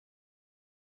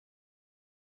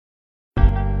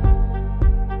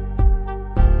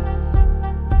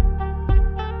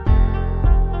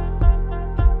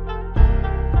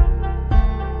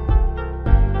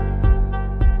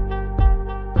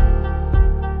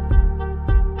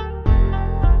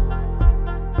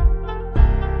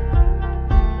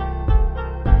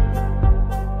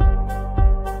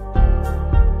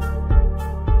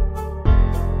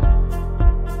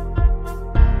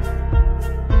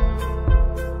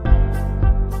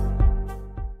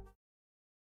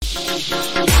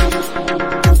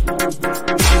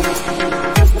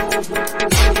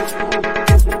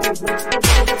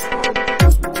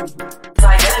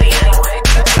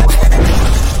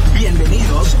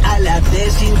Bienvenidos a la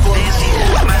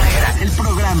Desinformadera, el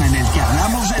programa en el que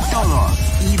hablamos de todo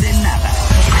y de nada.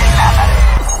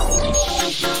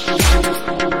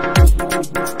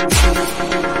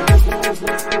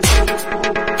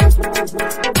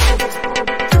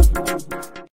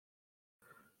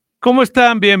 ¿Cómo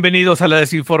están? Bienvenidos a la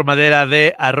Desinformadera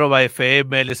de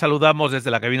 @FM. Les saludamos desde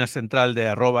la cabina central de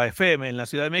 @FM en la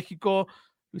Ciudad de México,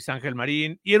 Luis Ángel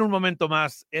Marín, y en un momento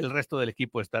más el resto del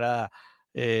equipo estará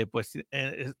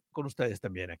con ustedes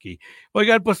también aquí.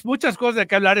 Oigan, pues muchas cosas de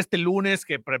qué hablar este lunes,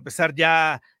 que para empezar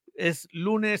ya es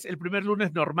lunes, el primer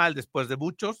lunes normal después de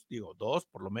muchos, digo 2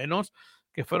 por lo menos,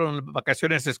 que fueron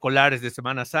vacaciones escolares de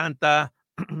Semana Santa,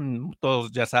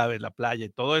 todos ya saben, la playa y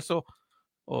todo eso,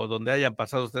 o donde hayan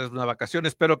pasado ustedes una vacación.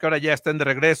 Espero que ahora ya estén de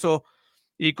regreso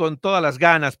y con todas las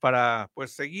ganas para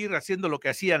pues seguir haciendo lo que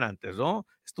hacían antes, ¿no?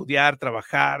 Estudiar,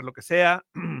 trabajar, lo que sea.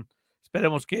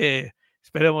 Esperemos que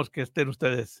estén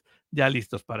ustedes ya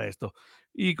listos para esto.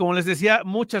 Y como les decía,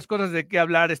 muchas cosas de qué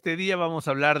hablar este día. Vamos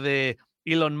a hablar de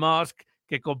Elon Musk,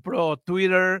 que compró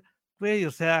Twitter. Güey,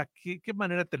 o sea, qué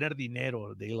manera de tener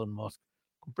dinero de Elon Musk.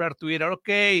 Comprar Twitter, ok,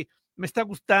 me está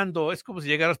gustando. Es como si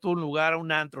llegaras tú a un lugar, a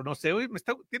un antro, no sé. Uy,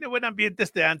 tiene buen ambiente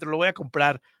este antro, lo voy a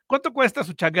comprar. ¿Cuánto cuesta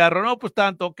su changarro? No, pues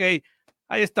tanto, ok.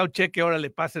 Ahí está un cheque, órale,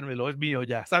 pásenmelo, es mío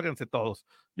ya. Sálganse todos,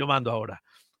 yo mando ahora.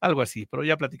 Algo así, pero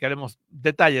ya platicaremos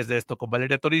detalles de esto con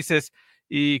Valeria Torices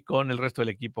y con el resto del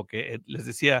equipo que les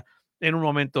decía, en un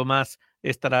momento más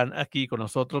estarán aquí con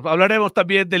nosotros. Hablaremos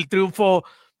también del triunfo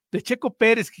de Checo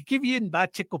Pérez, que qué bien va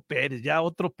Checo Pérez, ya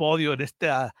otro podio en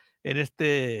esta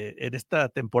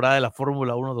temporada de la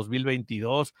Fórmula 1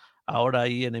 2022, ahora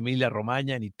ahí en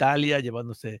Emilia-Romagna, en Italia,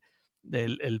 llevándose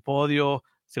el podio,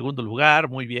 segundo lugar,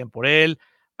 muy bien por él,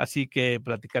 así que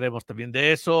platicaremos también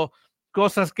de eso.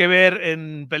 Cosas que ver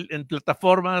en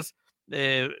plataformas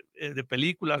de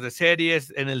películas, de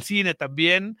series, en el cine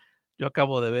también. Yo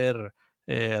acabo de ver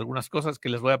algunas cosas que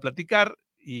les voy a platicar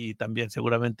y también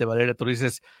seguramente Valeria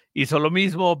Torices hizo lo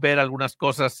mismo, ver algunas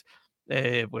cosas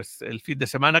pues el fin de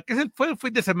semana, fue el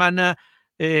fin de semana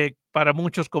para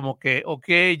muchos como que, ok,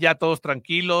 ya todos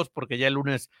tranquilos porque ya el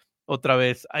lunes otra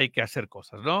vez hay que hacer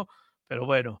cosas, ¿no? Pero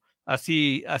bueno,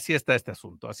 así está este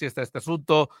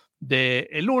asunto de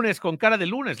el lunes con cara de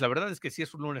lunes. La verdad es que sí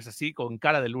es un lunes así, con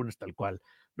cara de lunes tal cual,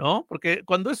 ¿no? Porque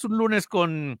cuando es un lunes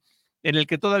en el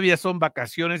que todavía son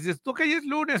vacaciones, dices, ok, es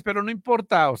lunes, pero no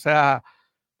importa, o sea,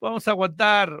 vamos a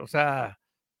aguantar, o sea,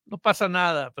 no pasa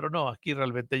nada, pero no, aquí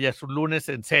realmente ya es un lunes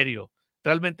en serio,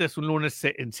 realmente es un lunes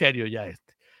en serio ya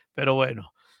este. Pero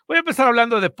bueno, voy a empezar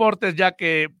hablando de deportes ya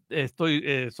que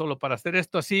estoy solo para hacer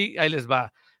esto así, ahí les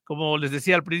va. Como les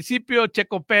decía al principio,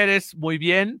 Checo Pérez, muy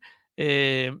bien,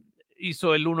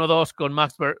 hizo el 1-2 con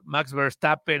Max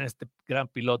Verstappen, este gran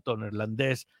piloto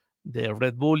neerlandés de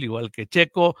Red Bull, igual que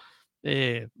Checo.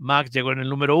 Max llegó en el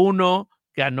número 1,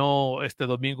 ganó este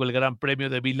domingo el Gran Premio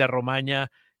de Emilia-Romagna,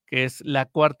 que es la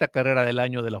cuarta carrera del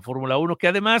año de la Fórmula 1, que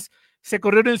además se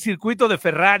corrió en el circuito de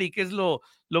Ferrari, que es lo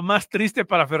más triste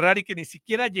para Ferrari, que ni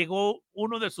siquiera llegó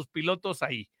uno de sus pilotos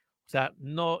ahí. O sea,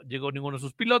 no llegó ninguno de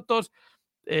sus pilotos.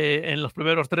 En los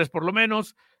primeros 3 por lo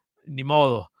menos, ni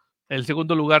modo. El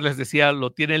segundo lugar, les decía,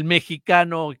 lo tiene el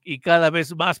mexicano y cada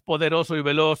vez más poderoso y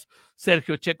veloz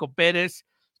Sergio Checo Pérez.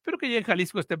 Espero que ya en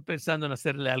Jalisco estén pensando en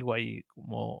hacerle algo ahí,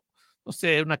 como, no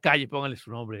sé, una calle, pónganle su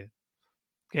nombre.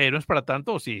 ¿Qué? ¿No es para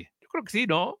tanto o sí? Yo creo que sí,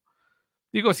 ¿no?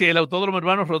 Digo, si el Autódromo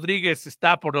Hermanos Rodríguez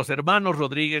está por los hermanos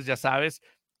Rodríguez, ya sabes,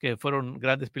 que fueron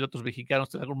grandes pilotos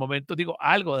mexicanos en algún momento, digo,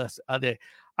 algo a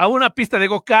una pista de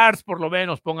go-karts, por lo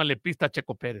menos, pónganle pista a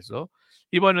Checo Pérez, ¿no?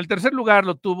 Y bueno, el tercer lugar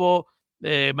lo tuvo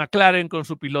McLaren con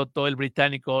su piloto, el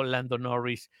británico Lando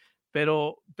Norris,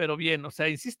 pero bien, o sea,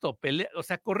 insisto, o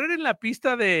sea, correr en la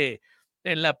pista de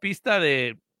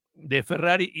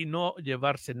Ferrari y no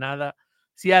llevarse nada,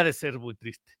 sí ha de ser muy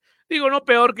triste. Digo, no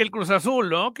peor que el Cruz Azul,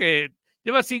 ¿no? Que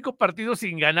lleva 5 partidos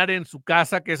sin ganar en su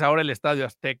casa, que es ahora el Estadio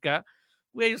Azteca.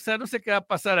 Güey, o sea, no sé qué va a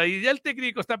pasar ahí. Ya el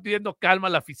técnico está pidiendo calma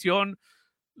a la afición.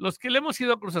 Los que le hemos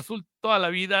ido a Cruz Azul toda la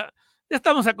vida, ya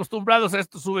estamos acostumbrados a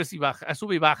esto sube y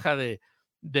baja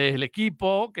del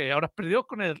equipo, que ahora perdió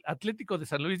con el Atlético de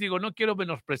San Luis. Digo, no quiero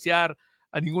menospreciar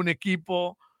a ningún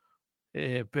equipo,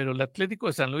 pero el Atlético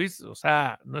de San Luis, o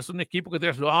sea, no es un equipo que te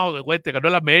digas, no, güey, te ganó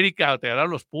el América o te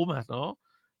ganaron los Pumas, ¿no?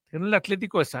 Te ganó el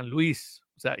Atlético de San Luis.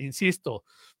 O sea, insisto,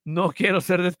 no quiero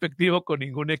ser despectivo con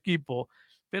ningún equipo,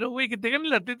 pero, güey, que te gane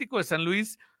el Atlético de San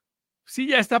Luis sí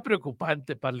ya está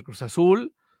preocupante para el Cruz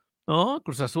Azul. ¿no?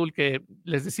 Cruz Azul, que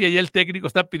les decía ya el técnico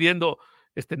está pidiendo,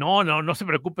 no se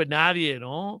preocupe nadie,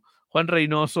 ¿no? Juan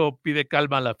Reynoso pide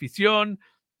calma a la afición,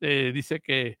 dice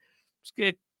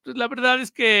pues, la verdad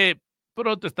es que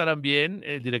pronto estarán bien.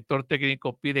 El director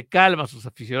técnico pide calma a sus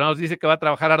aficionados, dice que va a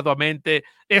trabajar arduamente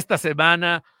esta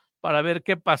semana para ver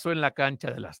qué pasó en la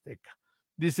cancha del Azteca.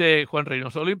 Dice Juan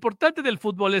Reynoso, lo importante del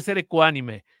fútbol es ser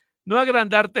ecuánime, no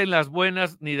agrandarte en las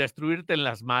buenas ni destruirte en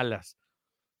las malas.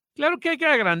 Claro que hay que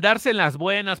agrandarse en las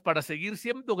buenas para seguir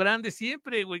siendo grandes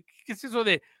siempre, güey. ¿Qué es eso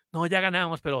de, no, ya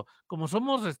ganamos, pero como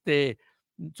somos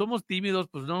tímidos,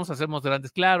 pues no nos hacemos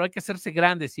grandes? Claro, hay que hacerse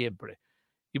grandes siempre.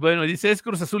 Y bueno, dice, es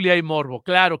Cruz Azul y hay morbo.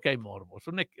 Claro que hay morbo.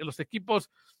 Los equipos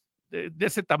de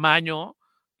ese tamaño,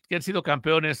 que han sido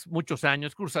campeones muchos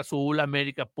años, Cruz Azul,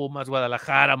 América, Pumas,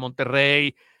 Guadalajara,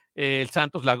 Monterrey, el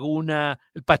Santos Laguna,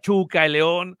 el Pachuca, el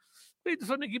León,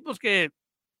 son equipos que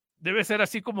debe ser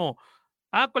así como,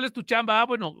 ¿cuál es tu chamba?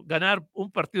 Bueno, ganar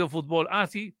un partido de fútbol.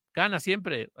 Sí, gana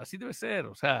siempre. Así debe ser.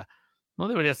 O sea, no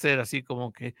debería ser así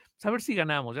como que, saber si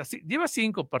ganamos. Lleva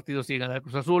 5 partidos sin ganar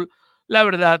Cruz Azul. La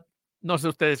verdad, no sé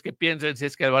ustedes qué piensen si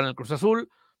es que van al Cruz Azul,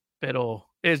 pero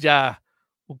es ya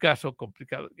un caso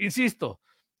complicado. Insisto,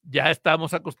 ya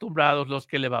estamos acostumbrados los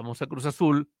que le vamos a Cruz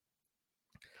Azul,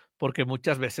 porque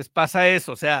muchas veces pasa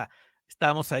eso. O sea,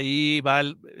 estamos ahí, va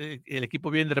el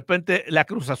equipo bien, de repente la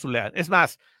Cruz Azulean. Es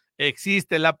más,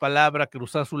 existe la palabra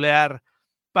Cruz Azulear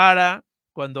para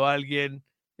cuando alguien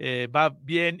va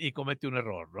bien y comete un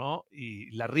error, ¿no? Y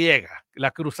la riega,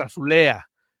 la Cruz Azulea.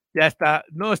 Ya está,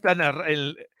 no está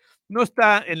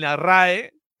en la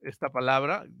RAE esta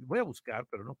palabra. Voy a buscar,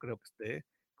 pero no creo que esté.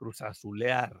 Cruz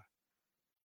Azulear.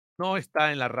 No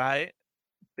está en la RAE,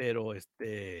 pero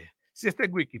sí está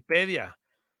en Wikipedia.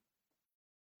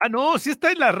 No, sí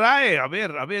está en la RAE. A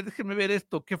ver, déjenme ver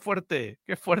esto. Qué fuerte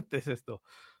es esto.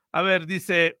 A ver,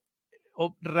 dice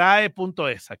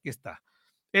RAE.es, aquí está.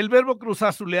 El verbo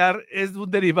cruzazulear es un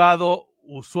derivado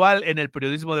usual en el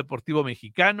periodismo deportivo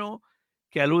mexicano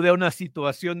que alude a una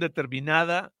situación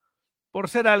determinada por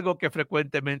ser algo que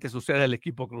frecuentemente sucede al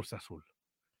equipo Cruz Azul.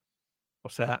 O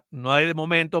sea, no hay de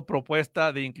momento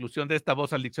propuesta de inclusión de esta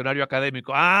voz al diccionario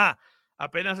académico.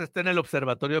 Apenas está en el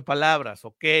observatorio de palabras.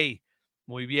 Ok,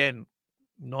 muy bien.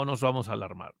 No nos vamos a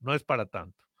alarmar. No es para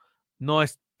tanto. No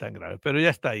es tan grave, pero ya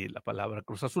está ahí la palabra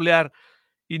Cruz Azulear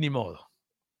y ni modo.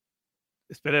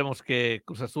 Esperemos que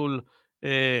Cruz Azul,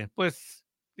 pues,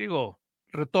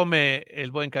 retome el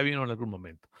buen camino en algún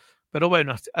momento. Pero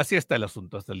bueno, así está el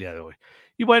asunto hasta el día de hoy.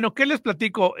 Y bueno, ¿qué les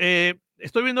platico?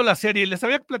 Estoy viendo la serie, les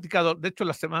había platicado, de hecho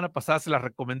la semana pasada se la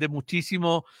recomendé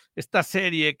muchísimo, esta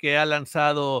serie que ha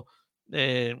lanzado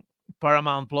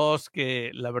Paramount Plus,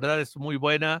 que la verdad es muy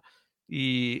buena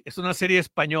y es una serie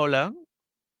española,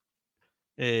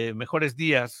 Mejores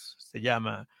Días se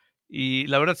llama, y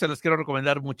la verdad se las quiero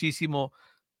recomendar muchísimo.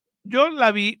 Yo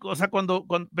la vi, o sea, cuando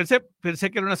pensé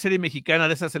que era una serie mexicana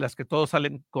de esas en las que todos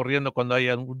salen corriendo cuando hay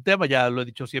algún tema, ya lo he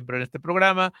dicho siempre en este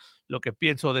programa, lo que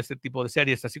pienso de este tipo de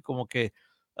series, así como que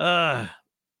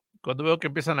cuando veo que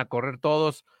empiezan a correr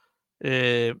todos,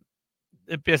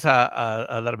 empieza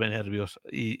a darme nervios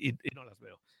y no las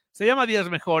veo. Se llama Días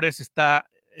Mejores, está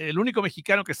el único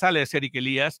mexicano que sale es Eric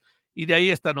Elías, y de ahí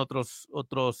están otros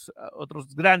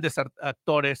grandes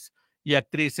actores y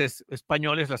actrices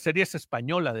españoles. La serie es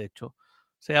española, de hecho,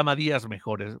 se llama Días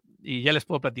Mejores, y ya les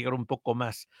puedo platicar un poco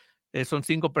más. Son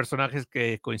 5 personajes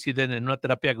que coinciden en una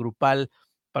terapia grupal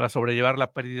para sobrellevar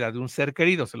la pérdida de un ser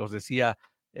querido, se los decía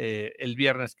el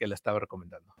viernes que la estaba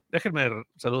recomendando. Déjenme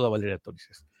saludo a Valeria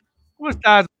Torices. ¿Cómo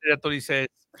estás, Valeria Torices?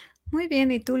 Muy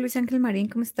bien, ¿y tú, Luis Ángel Marín,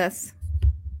 cómo estás?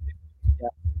 Ya,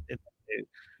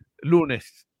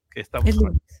 lunes, que estamos Es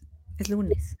lunes, es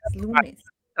lunes, es lunes.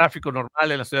 tráfico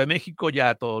normal en la Ciudad de México,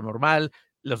 ya todo normal,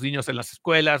 los niños en las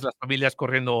escuelas, las familias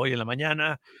corriendo hoy en la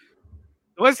mañana.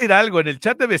 Te voy a decir algo, en el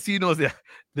chat de vecinos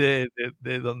de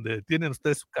donde tienen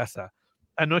ustedes su casa,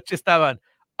 anoche estaban,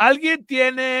 ¿alguien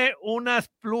tiene unas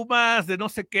plumas de no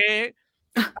sé qué?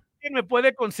 ¿Alguien me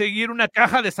puede conseguir una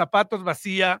caja de zapatos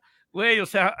vacía? Güey, o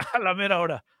sea, a la mera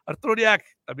hora. Arturiac,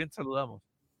 también te saludamos.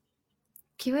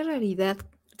 Qué barbaridad.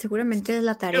 Seguramente es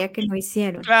la tarea que no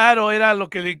hicieron. Claro, era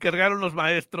lo que le encargaron los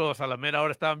maestros a la mera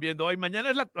hora. Estaban viendo, hoy mañana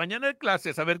es mañana de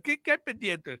clases, a ver, ¿qué hay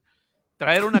pendiente?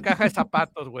 Traer una caja de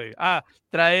zapatos, güey.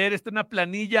 Traer una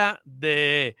planilla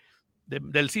del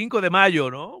 5 de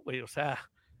mayo, ¿no? Güey, o sea,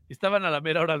 estaban a la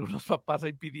mera hora algunos papás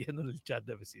ahí pidiendo en el chat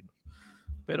de vecinos.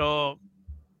 Pero,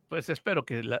 pues espero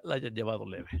que la hayan llevado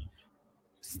leve.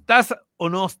 ¿Estás o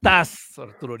no estás,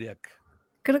 Arturo Uriac?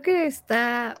 Creo que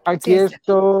está... Aquí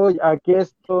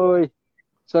estoy.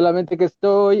 Solamente que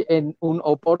estoy en un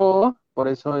O por O, por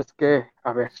eso es que,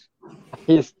 a ver,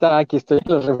 Aquí estoy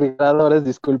en los refrigeradores,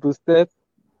 disculpe usted,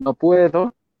 no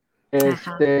puedo.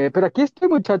 Ajá. Pero aquí estoy,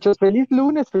 muchachos, feliz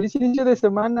lunes, feliz inicio de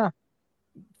semana.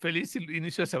 Feliz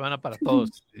inicio de semana para todos,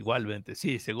 igualmente.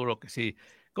 Sí, seguro que sí.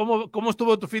 ¿Cómo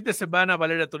estuvo tu fin de semana,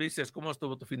 Valeria Torices? ¿Cómo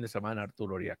estuvo tu fin de semana,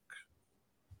 Arturo Oriac?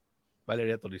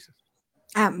 Valeria Torices.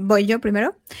 Voy yo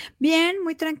primero. Bien,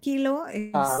 muy tranquilo.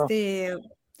 Claro.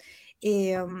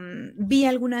 Vi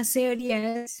algunas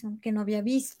series que no había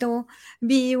visto,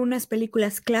 vi unas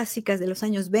películas clásicas de los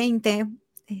años 20.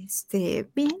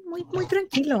 Bien, muy, muy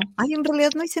tranquilo. Ay, en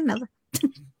realidad no hice nada.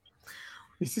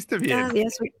 Hiciste bien.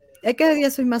 Cada día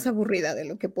soy más aburrida de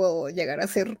lo que puedo llegar a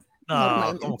ser No, ¿cómo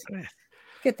normalmente. crees?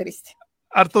 Qué triste.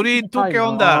 Arturín, ¿tú Ay, qué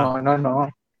onda? no.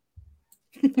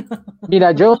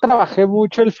 Mira, yo trabajé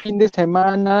mucho el fin de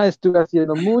semana, estuve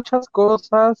haciendo muchas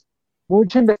cosas,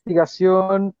 mucha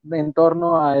investigación en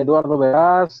torno a Eduardo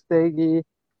Verástegui,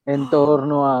 en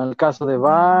torno al caso de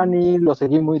Bani, lo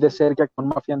seguí muy de cerca con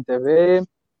Mafia en TV,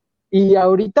 y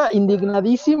ahorita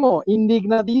indignadísimo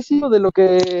de lo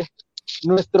que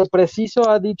nuestro preciso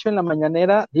ha dicho en la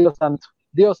mañanera, Dios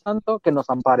santo, que nos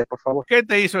ampare, por favor. ¿Qué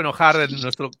te hizo enojar de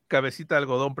nuestro cabecita de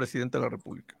algodón, presidente de la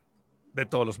República? De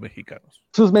todos los mexicanos.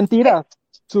 Sus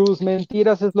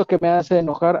mentiras es lo que me hace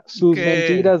enojar, sus ¿Qué?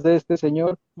 mentiras de este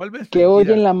señor ¿Cuál vez que hoy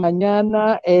mentira? en la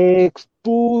mañana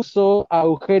expuso a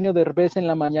Eugenio Derbez en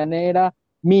la mañanera,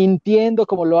 mintiendo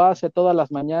como lo hace todas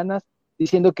las mañanas,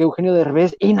 diciendo que Eugenio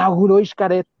Derbez inauguró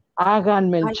Xcaret.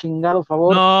 Háganme el Ay, chingado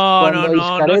favor, No, cuando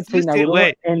Xcaret se existe, inauguró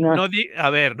güey. A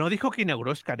ver, no dijo que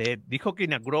inauguró Xcaret, dijo que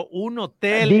inauguró un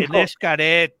hotel en dijo,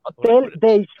 Xcaret. hotel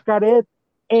de Xcaret,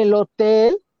 el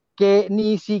hotel que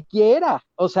ni siquiera,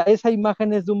 o sea, esa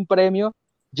imagen es de un premio,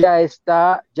 ya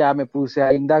está, ya me puse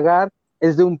a indagar,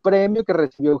 es de un premio que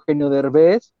recibió Eugenio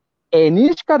Derbez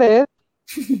en Xcaret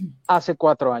hace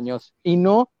 4 años y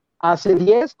no hace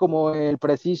 10 como el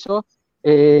preciso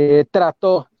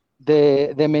trató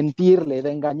de mentirle,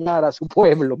 de engañar a su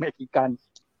pueblo mexicano.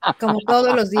 como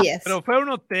todos los días. Pero fue un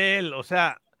hotel, o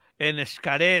sea, en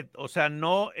Xcaret, o sea,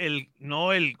 no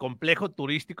el complejo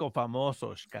turístico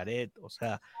famoso, Xcaret, o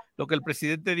sea, lo que el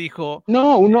presidente dijo.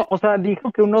 No, o sea,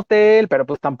 dijo que un hotel, pero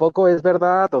pues tampoco es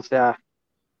verdad, o sea,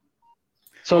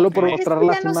 solo Ok. por Es mostrar que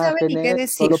ya las no sabe ni qué imágenes,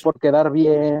 decir. solo por quedar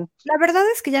bien. La verdad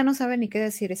es que ya no sabe ni qué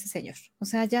decir ese señor. O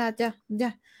sea, Pero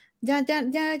la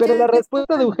ya está.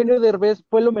 respuesta de Eugenio Derbez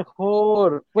fue ¿Qué lo dijo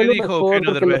mejor Eugenio porque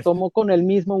lo Derbez? tomó con el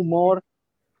mismo humor.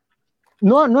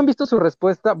 No han visto su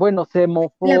respuesta. Bueno,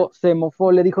 La- se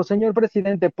mofó, le dijo, señor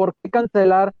presidente, ¿por qué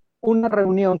cancelar una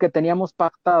reunión que teníamos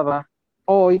pactada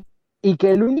hoy y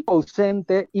que el único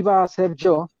ausente iba a ser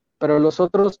yo, pero los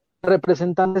otros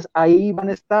representantes ahí iban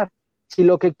a estar? Si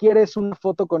lo que quiere es una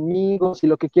foto conmigo, si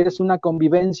lo que quiere es una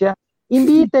convivencia,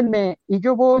 invítenme y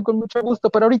yo voy con mucho gusto,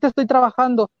 pero ahorita estoy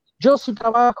trabajando, yo sí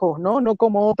trabajo, ¿no? No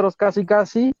como otros casi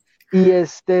casi.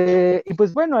 Y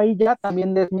pues bueno, ahí ya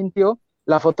también desmintió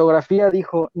la fotografía,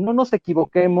 dijo, no nos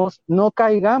equivoquemos, no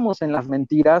caigamos en las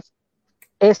mentiras.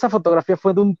 Esta fotografía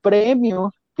fue de un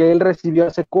premio que él recibió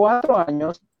hace 4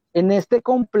 años en este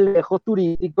complejo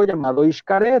turístico llamado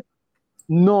Xcaret.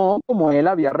 No como él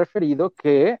había referido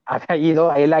que había ido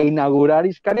a él a inaugurar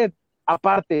Xcaret.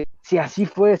 Aparte, si así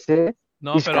fuese,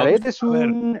 No, pero, Xcaret es a ver,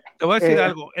 un... te voy a decir eh,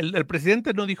 algo. El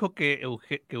presidente no dijo que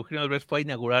Eugenio Derbez fue a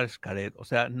inaugurar Xcaret. O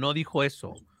sea, no dijo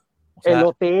eso. O sea, el no, o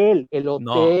hotel, te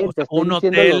sea, estoy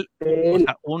diciendo el hotel.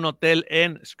 un hotel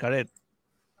en Xcaret.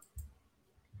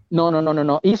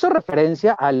 No. Hizo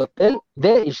referencia al hotel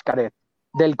de Xcaret,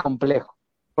 del complejo,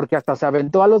 porque hasta se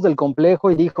aventó a los del complejo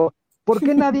y dijo, ¿por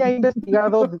qué nadie ha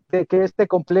investigado de que este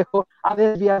complejo ha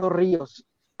desviado ríos,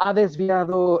 ha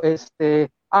desviado,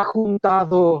 ha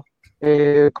juntado,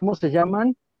 ¿cómo se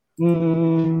llaman?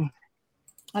 Mm,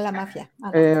 A la mafia.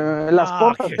 las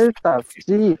No, cosas estas,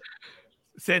 sí,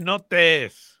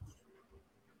 cenotes.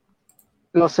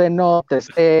 los cenotes,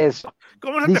 eso.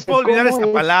 ¿Cómo no te Dice, puedo olvidar ¿cómo esa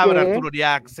es palabra, que Arturo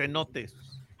Uriac? Cenotes.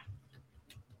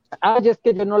 ay, es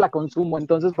que yo no la consumo,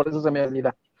 entonces por eso se me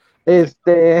olvida.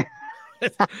 Este,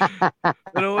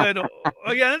 Pero bueno,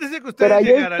 oigan, antes de que pero ustedes ahí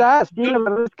llegaran, está, sí, la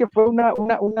verdad es que fue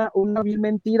una vil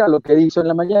mentira lo que hizo en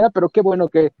la mañana, pero qué bueno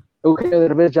que Eugenio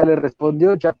Derbez ya le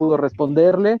respondió, ya pudo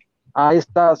responderle a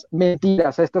estas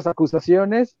mentiras, a estas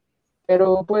acusaciones,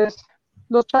 pero pues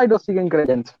los chairos siguen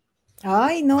creyendo.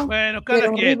 Ay, no, bueno, cada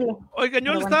pero quien. horrible. Oigan,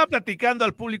 yo Pero le bueno. estaba platicando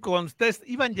al público cuando ustedes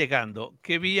iban llegando,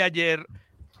 que vi ayer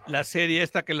la serie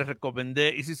esta que les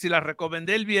recomendé, y si la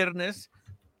recomendé el viernes,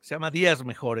 se llama Días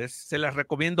Mejores, se las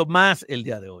recomiendo más el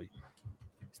día de hoy.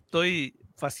 Estoy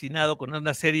fascinado con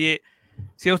una serie.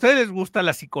 Si a ustedes les gusta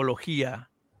la psicología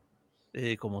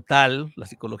como tal, la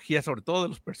psicología sobre todo de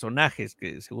los personajes,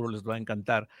 que seguro les va a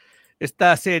encantar,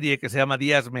 esta serie que se llama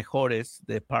Días Mejores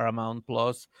de Paramount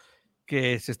Plus,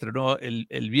 que se estrenó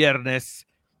el viernes,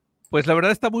 pues la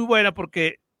verdad está muy buena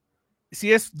porque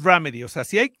sí es dramedy, o sea,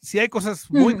 sí hay cosas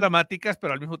muy dramáticas,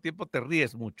 pero al mismo tiempo te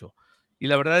ríes mucho. Y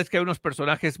la verdad es que hay unos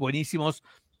personajes buenísimos.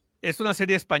 Es una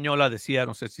serie española, decía,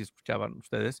 no sé si escuchaban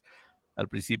ustedes al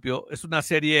principio, es una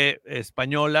serie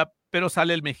española, pero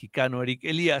sale el mexicano Eric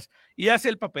Elías y hace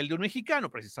el papel de un mexicano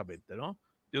precisamente, ¿no?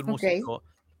 De un músico.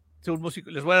 De un músico.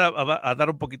 Les voy a dar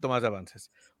un poquito más de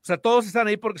avances. O sea, todos están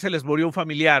ahí porque se les murió un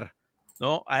familiar,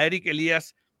 ¿no? A Eric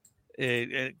Elías,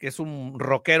 que es un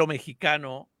rockero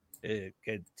mexicano,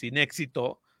 que sin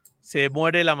éxito, se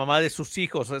muere la mamá de sus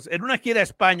hijos. En una gira a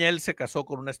España, él se casó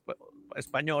con una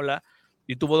española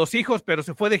y tuvo 2 hijos, pero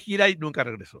se fue de gira y nunca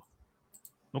regresó.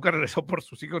 Nunca regresó por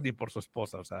sus hijos ni por su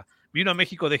esposa. O sea, vino a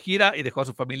México de gira y dejó a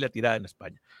su familia tirada en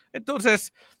España.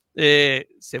 Entonces,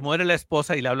 se muere la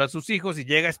esposa y le habla a sus hijos y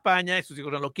llega a España y sus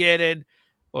hijos no lo quieren.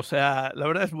 O sea, la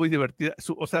verdad es muy divertida.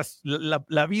 O sea,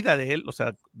 la vida de él, o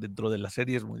sea, dentro de la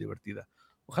serie es muy divertida.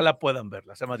 Ojalá puedan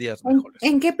verla. Se llama Días Mejores.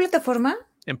 ¿En qué plataforma?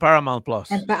 En Paramount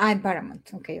Plus. En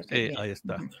Paramount. Okay, ahí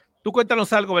está. Tú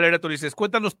cuéntanos algo, Valeria, tú dices,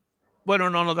 cuéntanos, bueno,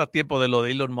 no nos da tiempo de lo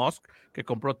de Elon Musk, que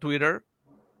compró Twitter,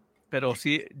 pero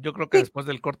sí, yo creo que después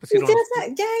del corte sí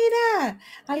ya era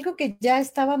algo que ya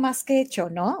estaba más que hecho,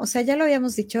 ¿no? O sea, ya lo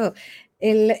habíamos dicho,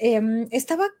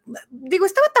 estaba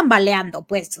tambaleando,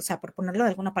 pues, o sea, por ponerlo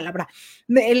de alguna palabra,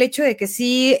 el hecho de que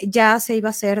sí ya se iba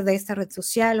a hacer de esta red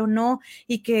social o no,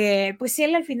 y que pues sí,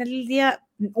 él al final del día,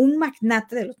 un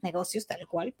magnate de los negocios, tal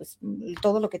cual, pues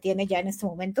todo lo que tiene ya en este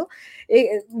momento,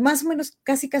 más o menos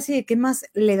casi, ¿qué más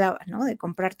le daba, no? De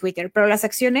comprar Twitter, pero las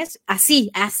acciones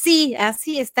así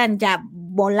están ya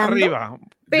volando. Arriba.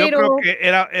 Pero... Yo creo que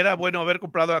era bueno haber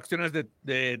comprado acciones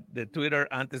de Twitter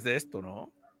antes de esto,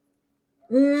 ¿no?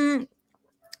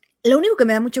 Lo único que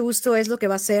me da mucho gusto es lo que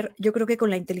va a hacer, yo creo que con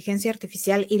la inteligencia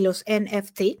artificial y los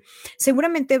NFT,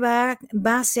 seguramente va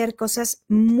a hacer cosas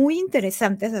muy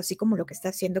interesantes, así como lo que está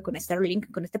haciendo con Starlink,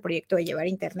 con este proyecto de llevar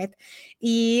internet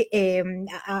y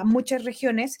a muchas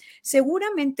regiones.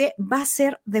 Seguramente va a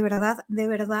ser de verdad,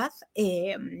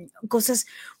 cosas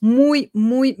muy,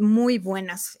 muy, muy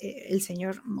buenas el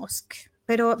señor Musk.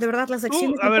 Pero de verdad las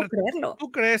acciones, no puedo creerlo.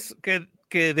 ¿Tú crees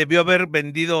que debió haber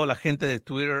vendido la gente de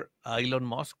Twitter a Elon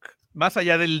Musk, más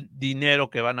allá del dinero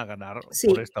que van a ganar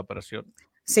por esta operación?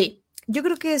 Sí, yo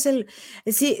creo que es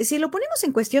si lo ponemos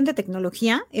en cuestión de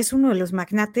tecnología, es uno de los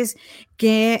magnates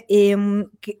que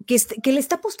le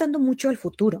está apostando mucho al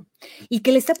futuro y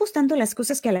que le está apostando a las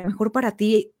cosas que a lo mejor para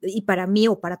ti y para mí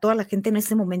o para toda la gente en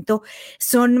este momento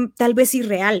son tal vez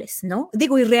irreales, ¿no?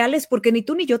 Digo irreales porque ni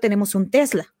tú ni yo tenemos un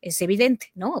Tesla, es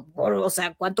evidente, ¿no? O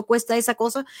sea, ¿cuánto cuesta esa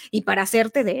cosa y para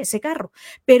hacerte de ese carro?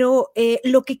 Pero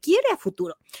lo que quiere a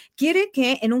futuro, quiere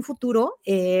que en un futuro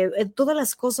todas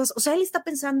las cosas, o sea, él está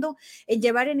pensando en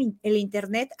llevar el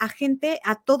internet a gente,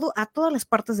 a todas las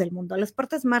partes del mundo, a las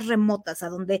partes más remotas, a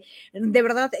donde de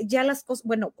verdad ya las cosas,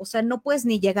 bueno, o sea, no puedes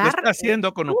ni llegar. Lo está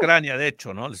haciendo con Ucrania, de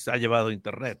hecho, ¿no? Les ha llevado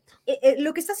internet.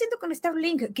 Lo que está haciendo con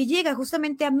Starlink, que llega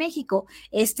justamente a México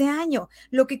este año,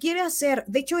 lo que quiere hacer,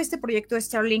 de hecho, este proyecto de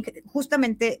Starlink,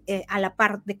 justamente a la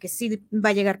par de que sí va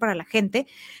a llegar para la gente,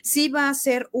 sí va a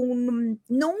ser no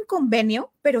un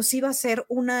convenio, pero sí va a ser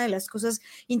una de las cosas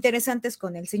interesantes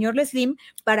con el señor Slim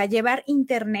para llevar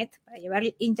internet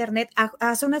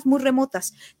a zonas muy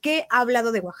remotas, que ha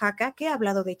hablado de Oaxaca, que ha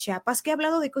hablado de Chiapas, que ha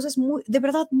hablado de cosas de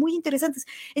verdad muy interesantes.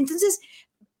 Entonces,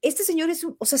 este señor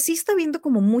sí está viendo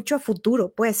como mucho a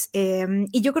futuro, pues,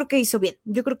 y yo creo que hizo bien,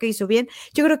 yo creo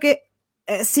que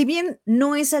si bien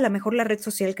no es a lo mejor la red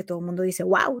social que todo el mundo dice,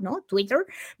 wow, ¿no? Twitter,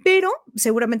 pero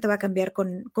seguramente va a cambiar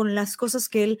con las cosas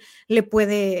que él le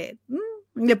puede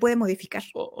modificar.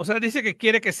 O sea, dice que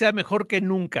quiere que sea mejor que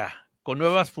nunca, con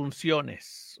nuevas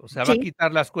funciones. O sea, va a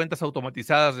quitar las cuentas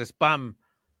automatizadas de spam.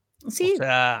 Sí, o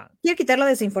sea, quiere quitar la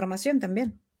desinformación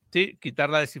también. Sí, quitar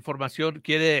la desinformación,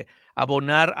 quiere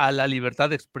abonar a la libertad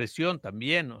de expresión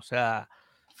también. O sea,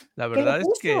 la verdad es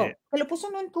que lo puso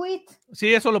en un tuit.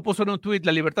 Sí, eso lo puso en un tuit.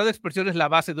 La libertad de expresión es la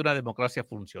base de una democracia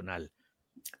funcional.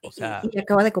 O sea, y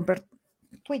acaba de comprar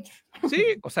Twitter. Sí,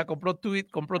 o sea, compró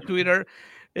Twitter.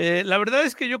 La verdad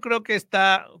es que yo creo que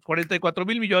está $44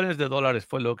 mil millones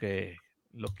fue lo que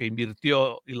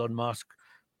invirtió Elon Musk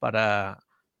para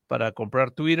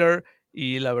comprar Twitter.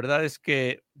 Y la verdad es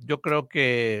que yo creo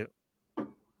que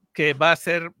va a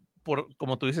ser,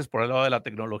 como tú dices, por el lado de la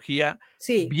tecnología,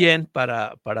 bien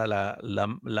para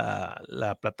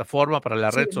la plataforma, para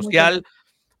la red social,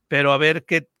 pero a ver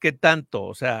qué tanto,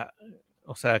 o sea,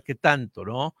 qué tanto,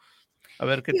 ¿no? A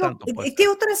ver qué Digo, tanto puede ¿qué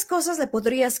ser. otras cosas le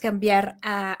podrías cambiar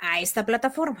a esta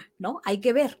plataforma? ¿No? Hay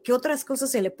que ver qué otras cosas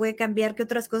se le puede cambiar, qué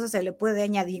otras cosas se le puede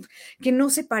añadir, que no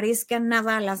se parezca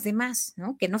nada a las demás,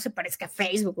 ¿no? Que no se parezca a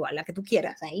Facebook o a la que tú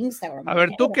quieras, a Instagram, A ver,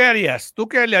 ¿tú qué harías? ¿Tú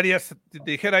qué le harías si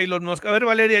te dijera Elon Musk? A ver,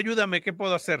 Valeria, ayúdame, ¿qué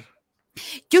puedo hacer?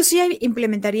 Yo sí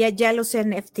implementaría ya los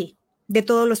NFT de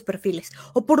todos los perfiles,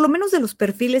 o por lo menos de los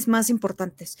perfiles más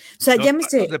importantes. O sea, Los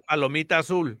de palomita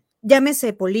azul.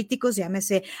 llámese políticos,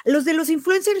 llámese los de los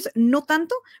influencers, no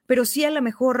tanto, pero sí a lo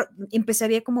mejor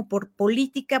empezaría como por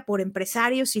política, por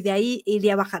empresarios y de ahí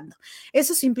iría bajando.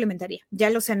 Eso sí implementaría, ya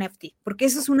los NFT, porque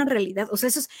eso es una realidad, o sea,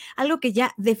 eso es algo que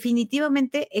ya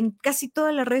definitivamente en casi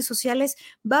todas las redes sociales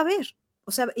va a haber,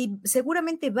 o sea, y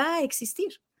seguramente va a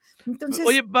existir. Entonces,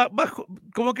 Oye, bajo,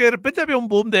 como que de repente había un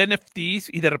boom de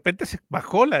NFTs y de repente se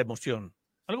bajó la emoción.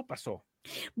 Algo pasó.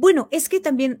 bueno, es que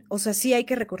también, o sea, sí hay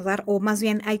que recordar, o más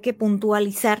bien hay que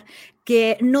puntualizar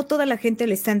que no toda la gente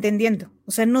le está entendiendo.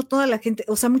 O sea, no toda la gente,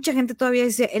 o sea, mucha gente todavía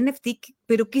dice NFT,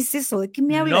 pero ¿qué es eso? ¿De qué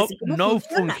me hablas? ¿De cómo No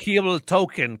funciona? fungible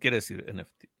token quiere decir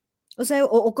NFT. O sea,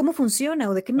 o cómo funciona,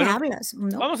 o de qué me Bueno, hablas,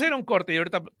 ¿no? vamos a ir a un corte y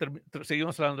ahorita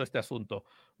seguimos hablando de este asunto,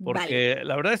 Vale. porque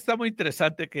la verdad está muy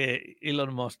interesante que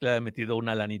Elon Musk le haya metido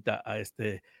una lanita a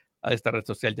esta red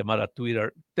social llamada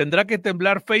Twitter. ¿Tendrá que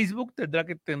temblar Facebook? ¿Tendrá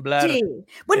que temblar Sí.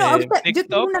 Bueno, ahorita yo tengo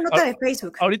TikTok? una nota de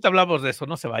Facebook. Ahorita hablamos de eso,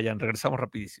 no se vayan, regresamos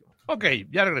rapidísimo. Ok,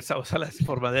 ya regresamos a la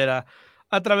desinformadera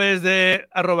a través de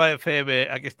 @FM.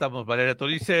 Aquí estamos, Valeria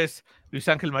Torices, Luis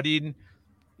Ángel Marín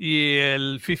y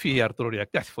el Fifi Arturo.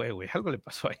 Ya se fue, güey, algo le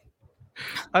pasó ahí.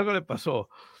 Algo le pasó.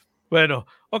 Bueno,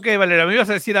 ok, Valeria, ¿me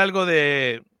ibas a decir algo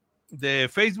de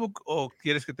Facebook o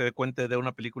quieres que te cuente de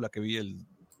una película que vi el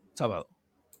sábado?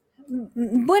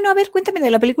 Bueno, a ver, cuéntame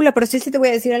de la película, pero sí te voy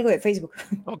a decir algo de Facebook.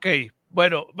 Ok,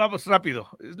 bueno, vamos rápido.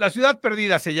 La Ciudad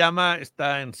Perdida se llama,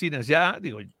 está en cines ya,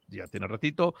 digo, ya tiene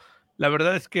ratito. La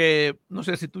verdad es que no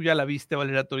sé si tú ya la viste,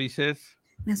 Valeria Torices.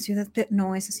 La ciudad,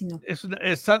 no, esa sí no.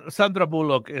 Sandra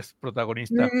Bullock es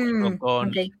protagonista junto con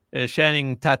Ok.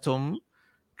 Channing Tatum,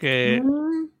 que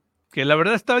Mm, la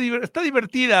verdad está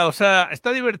divertida, o sea,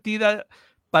 está divertida,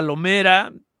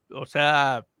 palomera, o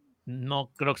sea,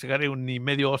 no creo que se gane ni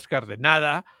medio Oscar de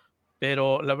nada,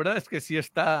 pero la verdad es que sí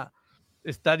está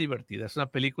divertida. Es una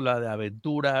película de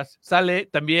aventuras. Sale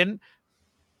también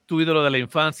tu ídolo de la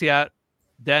infancia,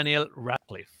 Daniel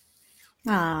Radcliffe.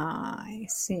 Ay,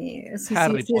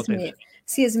 Harry Potter.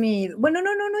 sí es mi, bueno,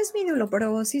 no es mi ídolo,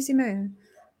 pero sí me,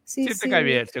 Sí, te cae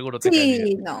bien, seguro te cae bien.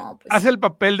 sí, no, pues. Hace el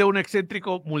papel de un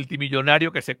excéntrico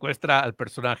multimillonario que secuestra al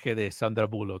personaje de Sandra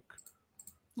Bullock.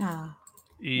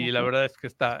 Y la verdad es que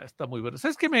está muy bueno.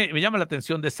 ¿Sabes qué me llama la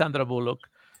atención de Sandra Bullock?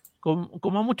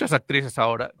 Como a muchas actrices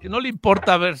ahora, que no le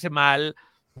importa verse mal,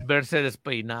 verse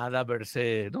despeinada,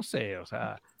 verse, no sé, o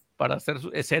sea, para hacer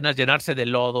escenas, llenarse de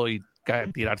lodo y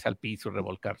tirarse al piso y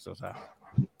revolcarse, o sea.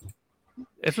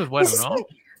 Eso es bueno, Pues es ¿no? que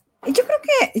yo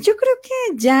creo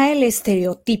que ya el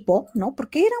estereotipo, ¿no?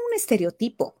 Porque era un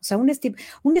estereotipo, o sea,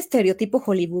 un estereotipo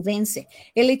hollywoodense.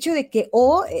 El hecho de que,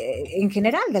 en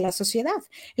general de la sociedad,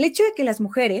 el hecho de que las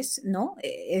mujeres, ¿no?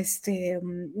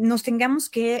 Nos tengamos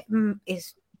que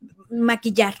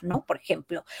maquillar, ¿no? Por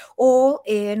ejemplo, o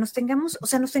nos tengamos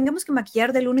que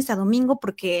maquillar de lunes a domingo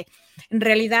porque en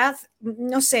realidad,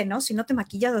 no sé, ¿no? Si no te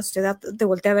maquillas, la sociedad te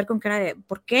voltea a ver con cara de,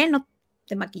 ¿por qué no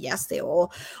te maquillaste? O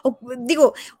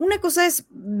digo, una cosa es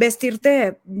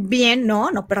vestirte bien,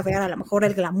 ¿no? No perder a lo mejor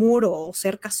el glamour o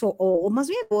ser casual, o más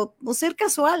bien, o ser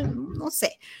casual, no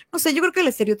sé, yo creo que el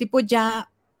estereotipo ya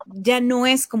no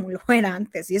es como lo era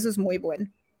antes y eso es muy bueno.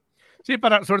 Sí,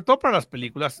 sobre todo para las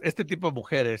películas, este tipo de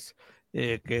mujeres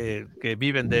que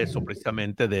viven de eso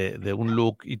precisamente, de un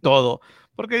look y todo,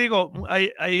 porque digo,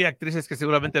 hay actrices que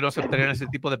seguramente no aceptarían ese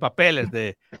tipo de papeles,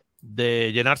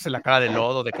 de llenarse la cara de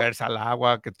lodo, de caerse al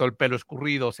agua, que todo el pelo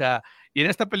escurrido, o sea, y en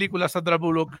esta película Sandra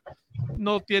Bullock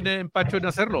no tiene empacho en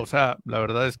hacerlo, o sea, la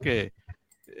verdad es que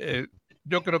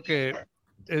yo creo que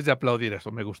es de aplaudir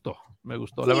eso, me gustó, Sí.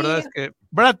 la verdad es que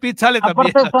Brad Pitt sale también.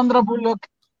 Aparte Sandra Bullock,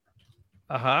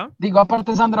 Ajá.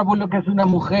 aparte Sandra Bullock es una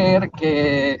mujer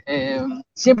que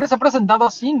siempre se ha presentado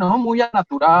así, ¿no? Muy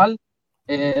natural.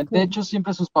 De hecho,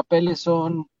 siempre sus papeles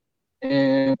son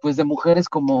pues de mujeres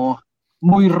como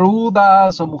muy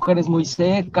rudas o mujeres muy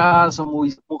secas o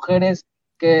mujeres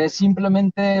que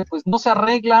simplemente pues no se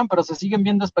arreglan, pero se siguen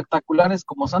viendo espectaculares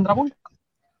como Sandra Bullock.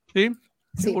 Sí,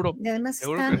 Sí, seguro. y además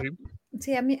Seguro que sí.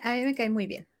 Sí, a mí me cae muy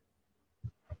bien.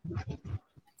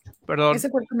 Perdón. Ese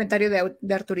fue el comentario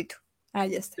de Arturito. Ya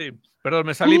está. Sí, perdón,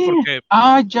 me salí porque.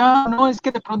 Ya, no, es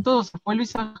que de pronto se fue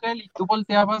Luis Ángel y tú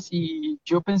volteabas y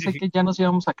yo pensé que ya nos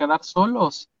íbamos a quedar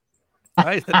solos.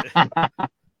 Ay,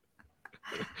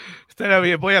 Estaría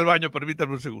bien, voy al baño,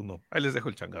 permítanme un segundo. Ahí les dejo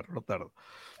el changarro, no tardo.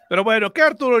 Pero bueno, ¿qué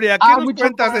Arturia? ¿Qué nos Muchas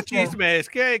cuentas de gracias. chismes?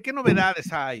 ¿Qué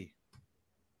novedades hay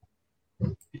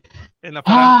en la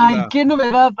Ay, farándula? qué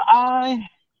novedad. Ay,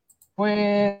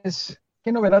 pues,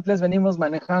 qué novedad les venimos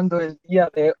manejando el día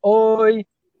de hoy.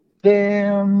 ¿Qué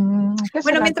Bueno,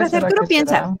 será? ¿Qué mientras será? Arturo ¿Qué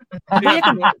piensa, Sí,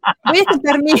 será? voy a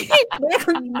contar mi,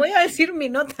 voy a decir mi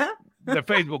nota, de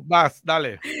Facebook, vas,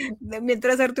 dale.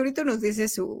 mientras Arturito nos dice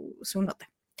su nota.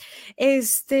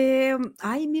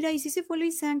 Ay, mira, y sí se fue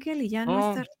Luis Ángel y ya no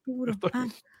está No, Arturo. estoy,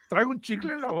 traigo un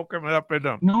chicle en la boca, me da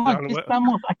pena. No, Ya lo voy-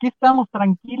 aquí estamos,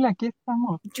 tranquila, aquí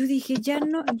estamos. Yo dije, ya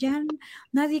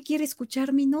nadie quiere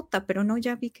escuchar mi nota, pero no,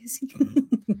 ya vi que sí.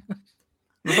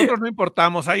 Nosotros no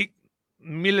importamos, hay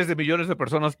miles de millones de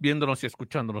personas viéndonos y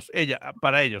escuchándonos.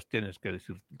 Para ellos tienes que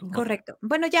decir tu nota. Correcto.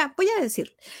 Bueno, ya, voy a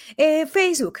decir.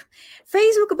 Facebook.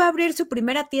 Facebook va a abrir su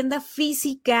primera tienda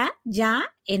física ya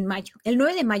en mayo, el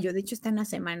 9 de mayo, de hecho está en unas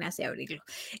semanas de abrirlo.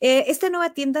 Esta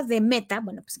nueva tienda de Meta,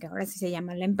 bueno, pues que ahora sí se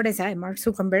llama la empresa de Mark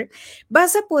Zuckerberg,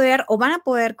 vas a poder o van a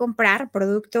poder comprar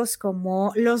productos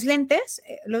como los lentes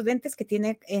que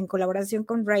tiene en colaboración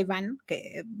con Ray-Ban,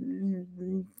 que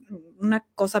una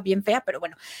cosa bien fea, pero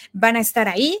bueno, van a estar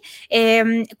ahí.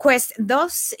 Quest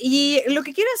 2 y lo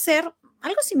que quiere hacer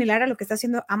algo similar a lo que está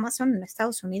haciendo Amazon en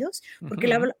Estados Unidos, porque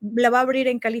la va a abrir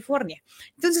en California.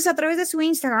 Entonces, a través de su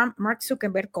Instagram, Mark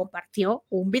Zuckerberg compartió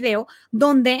un video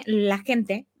donde la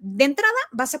gente, de entrada,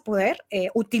 vas a poder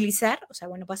utilizar, o sea,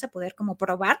 bueno, vas a poder como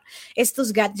probar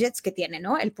estos gadgets que tiene,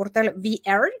 ¿no? El portal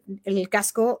VR, el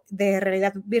casco de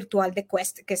realidad virtual de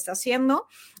Quest que está haciendo,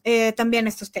 también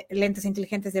estos lentes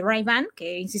inteligentes de Ray-Ban,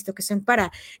 que insisto que son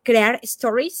para crear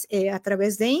stories a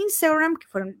través de Instagram, que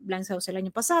fueron lanzados el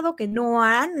año pasado, que no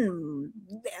han,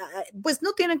 pues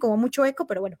no tienen como mucho eco,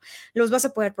 pero bueno, los vas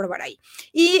a poder probar ahí.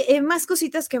 Y más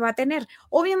cositas que va a tener.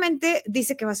 Obviamente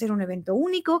dice que va a ser un evento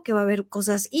único, que va a haber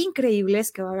cosas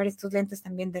increíbles, que va a haber estos lentes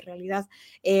también de realidad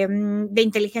de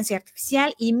inteligencia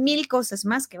artificial y 1000 cosas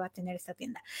más que va a tener esta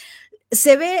tienda.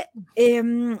 Se ve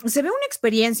una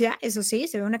experiencia, eso sí,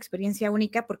 se ve una experiencia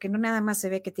única porque no nada más se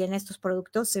ve que tiene estos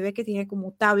productos, se ve que tiene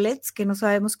como tablets que no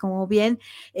sabemos cómo bien,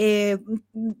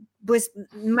 pues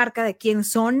marca de quién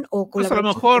son o Pues a lo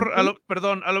colaboración.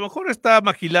 mejor, a lo mejor está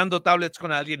maquilando tablets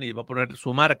con alguien y va a poner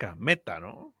su marca, Meta,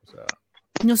 ¿no? O sea,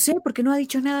 No sé, porque no ha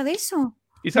dicho nada de eso.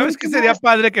 ¿y No ha sabes qué dicho sería nada.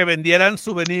 padre que vendieran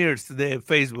souvenirs de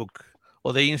Facebook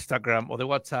o de Instagram o de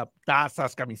WhatsApp,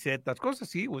 tazas, camisetas, cosas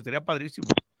así, güey, sería padrísimo.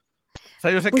 O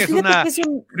sea, yo sé que Pues es fíjate una que eso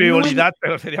no frivolidad,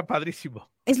 pero sería padrísimo.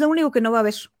 es lo único que no va a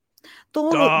haber.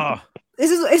 Todo, No,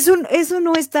 eso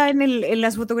no está en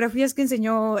las fotografías que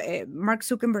enseñó Mark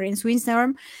Zuckerberg en su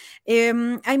Instagram.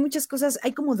 Hay muchas cosas,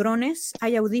 hay como drones,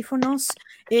 hay audífonos,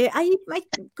 hay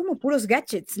como puros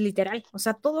gadgets, literal. O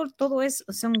sea, todo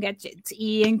son gadgets.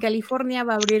 Y en California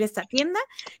va a abrir esta tienda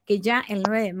que ya el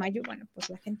 9 de mayo, bueno, pues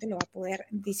la gente lo va a poder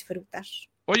disfrutar.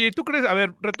 oye, ¿y tú crees, a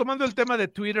ver, retomando el tema de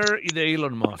Twitter y de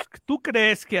Elon Musk, ¿tú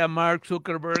crees que a Mark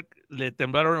Zuckerberg le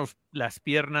temblaron las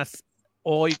piernas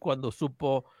hoy cuando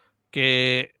supo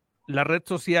que la red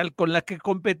social con la que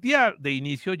competía de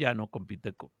inicio, ya no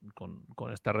compite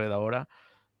con esta red ahora,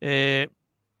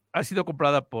 ha sido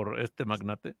comprada por este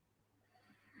magnate?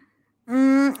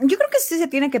 Yo creo que sí se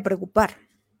tiene que preocupar.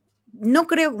 No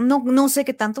creo, no sé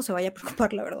qué tanto se vaya a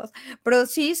preocupar, la verdad, pero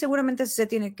sí, seguramente se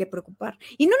tiene que preocupar.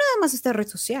 Y no nada más esta red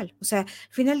social, o sea, al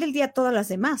final del día todas las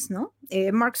demás, ¿no?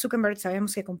 Mark Zuckerberg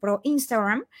sabemos que compró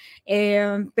Instagram,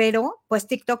 pero pues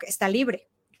TikTok está libre,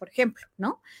 por ejemplo, ¿no?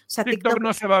 O sea, TikTok TikTok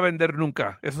no se va a vender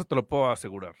nunca, eso te lo puedo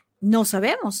asegurar. no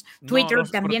sabemos. No, Twitter no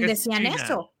sé, también porque es decían China.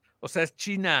 eso, O sea, es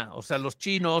China. O sea, los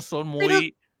chinos son pero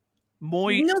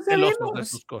muy no celosos de sabemos.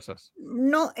 sus cosas.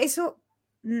 No, eso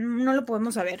no lo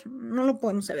podemos saber, no lo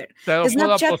podemos saber. Te lo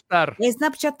puedo apostar.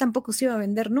 Snapchat tampoco se iba a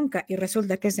vender nunca y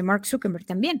resulta que es de Mark Zuckerberg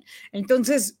también.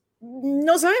 Entonces,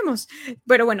 no sabemos.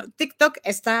 Pero bueno, TikTok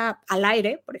está al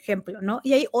aire, por ejemplo, ¿no?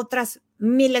 Y hay otras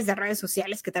miles de redes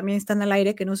sociales que también están al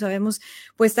aire que no sabemos,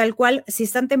 pues tal cual, si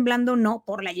están temblando o no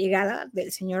por la llegada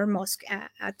del señor Musk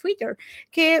a Twitter,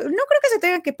 que no creo que se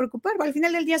tengan que preocupar, al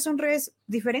final del día son redes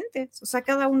diferentes, o sea,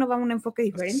 cada uno va a un enfoque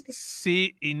diferente.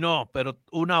 Sí y no, pero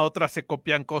una a otra se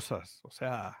copian cosas. O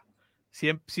sea,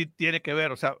 sí tiene que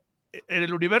ver. O sea, en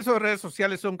el universo de redes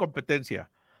sociales son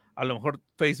competencia. A lo mejor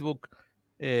Facebook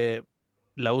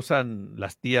la usan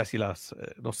las tías y las,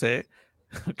 no sé,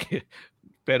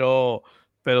 pero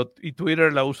y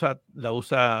Twitter la usa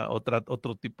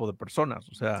otro tipo de personas.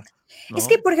 O sea, Es ¿no?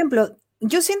 que, por ejemplo,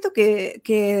 yo siento que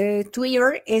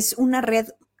Twitter es una red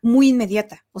muy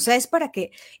inmediata, o sea, es para que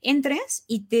entres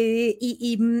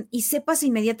y sepas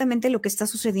inmediatamente lo que está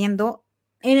sucediendo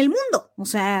en el mundo, o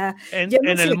sea,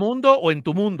 ¿En el mundo o en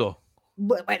tu mundo?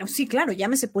 Bueno, sí, claro,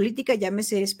 llámese política,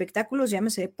 llámese espectáculos,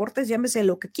 llámese deportes, llámese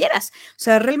lo que quieras. O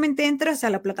sea, realmente entras a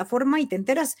la plataforma y te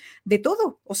enteras de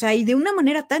todo. O sea, y de una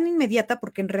manera tan inmediata,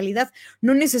 porque en realidad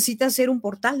no necesitas ser un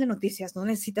portal de noticias, no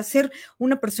necesitas ser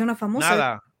una persona famosa.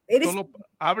 Nada. Eres Solo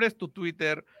abres tu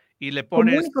Twitter y le común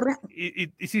pones, y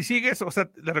corriente. y si sigues, o sea,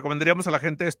 le recomendaríamos a la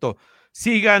gente esto,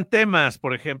 sigan temas,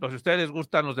 por ejemplo, si a ustedes les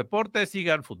gustan los deportes,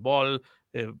 sigan fútbol,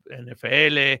 NFL, si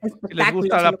les gusta Espectáculos o la lo que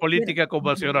quieran. política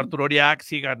como el señor Arturo Oriac,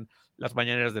 sigan las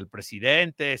mañaneras del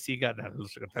presidente, sigan a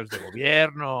los secretarios de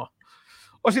gobierno,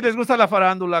 o si les gusta la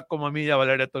farándula como a mí y a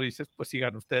Valeria Torices, pues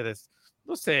sigan ustedes,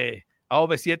 no sé, a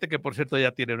OV7, que por cierto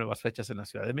ya tiene nuevas fechas en la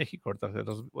Ciudad de México, ahorita se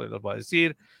los voy a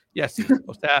decir, y así,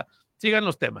 o sea, sigan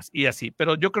los temas, y así,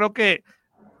 pero yo creo que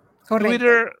Correcto.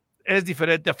 Twitter es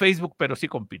diferente a Facebook, pero sí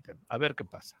compiten, a ver qué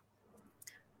pasa.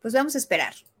 Pues vamos a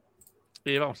esperar.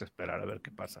 Y vamos a esperar a ver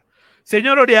qué pasa.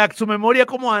 Señor Oriac, ¿su memoria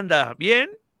cómo anda? ¿Bien?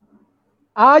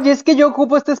 Ay, es que yo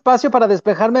ocupo este espacio para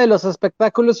despejarme de los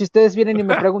espectáculos y ustedes vienen y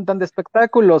me preguntan de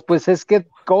espectáculos. Pues es que,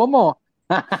 ¿cómo? O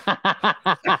No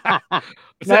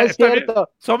sea, es está bien. cierto.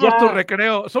 Somos tu Ya,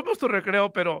 recreo,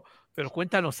 pero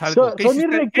cuéntanos algo. ¿Qué soy mi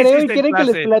hiciste, qué recreo y hiciste en quieren que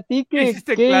les clase? ¿Qué platique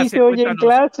hiciste en qué clase? hice hoy en Cuéntanos.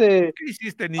 clase. ¿Qué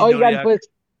hiciste, niño Oigan, Oriac? pues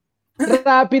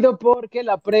rápido porque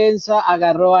la prensa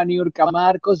agarró a Niurka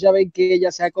Marcos. Ya ven que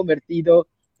ella se ha convertido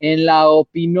en la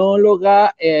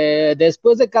opinóloga.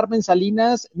 Después de Carmen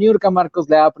Salinas, Niurka Marcos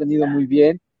le ha aprendido muy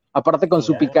bien. Aparte con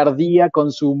su picardía,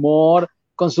 con su humor,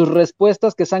 con sus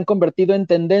respuestas que se han convertido en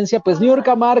tendencia, pues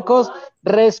Niurka Marcos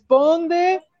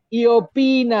responde y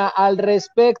opina al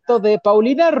respecto de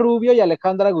Paulina Rubio y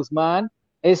Alejandra Guzmán,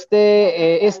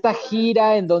 esta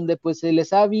gira en donde pues se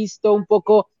les ha visto un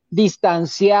poco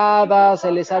distanciadas,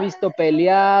 se les ha visto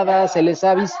peleadas, se les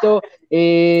ha visto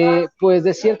pues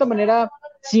de cierta manera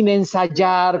sin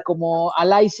ensayar, como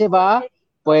Alay se va,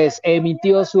 pues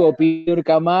emitió su opinión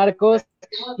Marcos.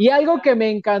 Y algo que me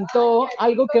encantó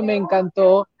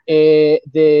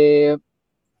de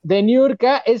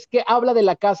Niurka es que habla de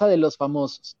la casa de los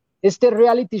famosos. Este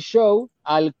reality show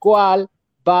al cual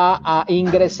va a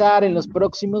ingresar en los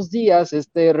próximos días,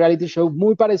 este reality show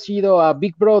muy parecido a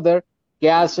Big Brother que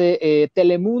hace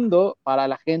Telemundo para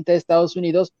la gente de Estados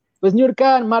Unidos, pues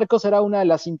Niurka Marcos será una de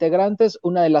las integrantes,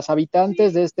 una de las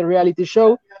habitantes de este reality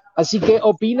show, así que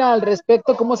opina al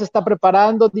respecto, cómo se está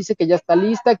preparando, dice que ya está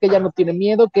lista, que ella no tiene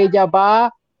miedo, que ella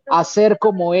va a ser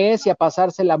como es y a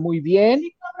pasársela muy bien.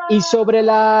 Y sobre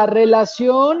la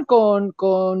relación con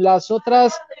las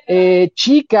otras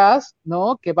chicas,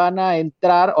 ¿no? Que van a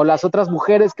entrar, o las otras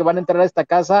mujeres que van a entrar a esta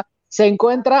casa, se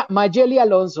encuentra Mayeli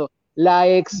Alonso, la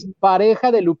ex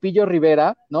pareja de Lupillo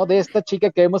Rivera, ¿no? De esta chica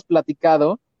que hemos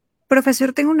platicado.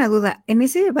 Profesor, tengo una duda. ¿En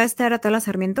ese va a estar Atala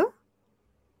Sarmiento?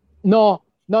 No.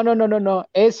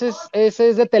 Ese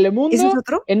es de Telemundo. ¿Ese es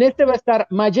otro? En este va a estar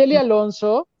Mayeli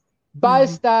Alonso, va a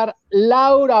estar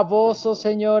Laura Bozzo,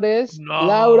 señores. No.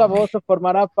 Laura Bozzo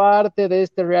formará parte de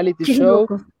este reality Qué show.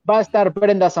 loco. Va a estar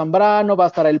Brenda Zambrano, va a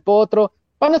estar El Potro,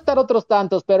 van a estar otros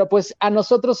tantos, pero pues a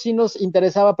nosotros sí nos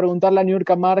interesaba preguntarle a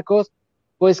Niurka Marcos,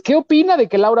 pues, ¿qué opina de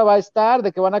que Laura va a estar,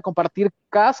 de que van a compartir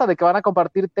casa, de que van a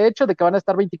compartir techo, de que van a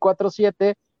estar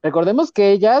 24/7? Recordemos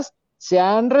que ellas se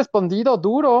han respondido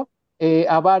duro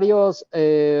a varias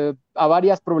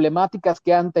problemáticas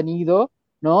que han tenido,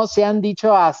 ¿no? Se han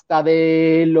dicho hasta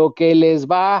de lo que les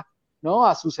va, ¿no?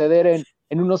 A suceder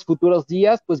en unos futuros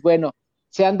días, pues bueno,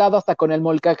 se han dado hasta con el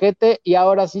molcajete y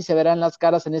ahora sí se verán las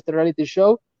caras en este reality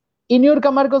show. Y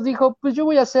Niurka Marcos dijo, pues yo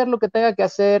voy a hacer lo que tenga que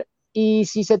hacer y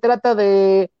si se trata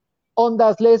de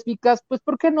ondas lésbicas, pues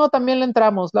 ¿por qué no? También le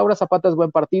entramos. Laura Zapata es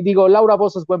buen partido, digo, Laura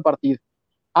Bozzo es buen partido.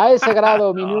 A ese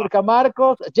grado, mi Niurka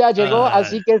Marcos ya llegó,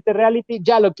 así que este reality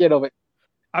ya lo quiero ver.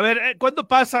 A ver, ¿cuándo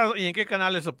pasa y en qué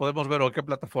canales lo podemos ver o en qué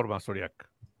plataformas, Oriac?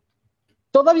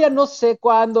 Todavía no sé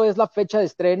cuándo es la fecha de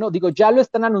estreno, digo, ya lo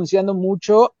están anunciando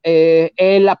mucho.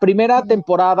 La primera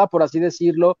temporada, por así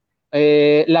decirlo,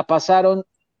 la pasaron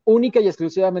única y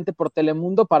exclusivamente por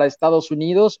Telemundo para Estados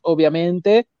Unidos,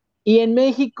 obviamente, y en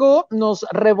México nos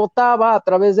rebotaba a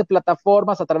través de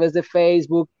plataformas, a través de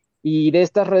Facebook y de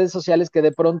estas redes sociales que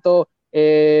de pronto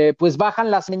pues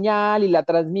bajan la señal y la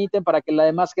transmiten para que la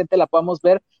demás gente la podamos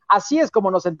ver. Así es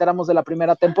como nos enteramos de la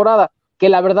primera temporada, que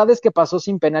la verdad es que pasó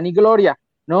sin pena ni gloria,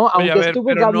 ¿no? Oye, Aunque a ver, estuvo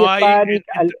pero Gaby no hay, Spanik,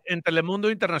 en Telemundo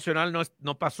Internacional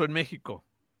no pasó en México.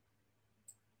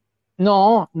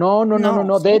 No. No,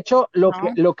 De ¿sí? hecho, No.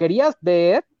 lo querías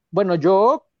ver. Bueno,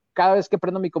 yo cada vez que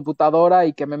prendo mi computadora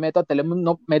y que me meto a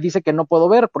Telemundo, me dice que no puedo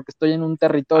ver porque estoy en un Ah,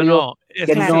 territorio no, que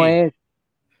eso Claro. no sí. es.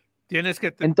 Tienes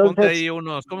que ponte Entonces, ahí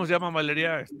unos, ¿cómo se llama,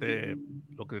 Valeria?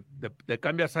 Lo que te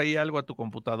cambias ahí algo a tu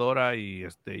computadora y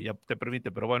ya te permite,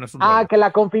 pero bueno, es un rollo. que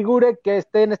la configure que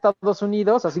esté en Estados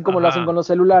Unidos, así como lo hacen con Ajá, los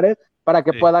celulares, para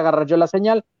que sí. pueda agarrar yo la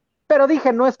señal. Pero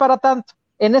dije, no es para tanto.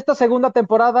 En esta segunda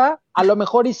temporada, a lo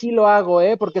mejor y sí lo hago,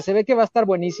 porque se ve que va a estar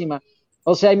buenísima.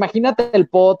 O sea, imagínate el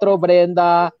Potro,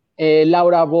 Brenda,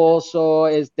 Laura Bozzo,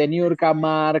 Niurka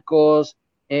Marcos,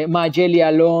 Mayeli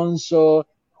Alonso,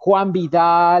 Juan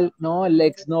Vidal, ¿no? El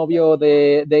exnovio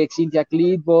de Cintia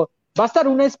Clitbo. Va a estar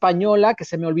una española, que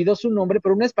se me olvidó su nombre,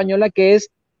 pero una española que es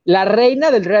la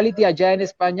reina del reality allá en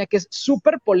España, que es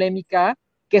súper polémica,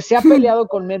 que se ha peleado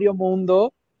con medio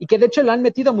mundo y que de hecho la han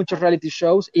metido a muchos reality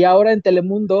shows y ahora en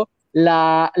Telemundo pues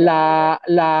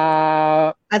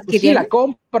sí, la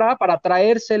compra para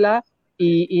traérsela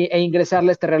e ingresarle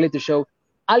a este reality show.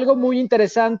 Algo muy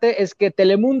interesante es que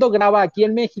Telemundo graba aquí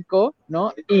en México,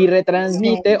 ¿no? Y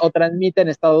retransmite o transmite en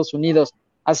Estados Unidos.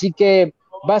 Así que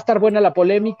va a estar buena la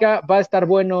polémica, va a estar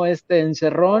bueno este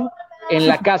encerrón en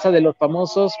la Casa de los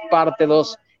Famosos, parte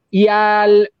 2. Y a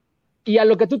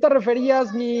lo que tú te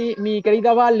referías, mi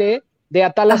querida Vale, de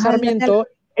Atala Sarmiento,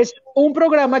 es un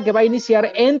programa que va a iniciar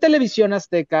en Televisión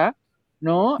Azteca,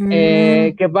 ¿no?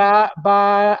 Que va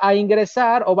a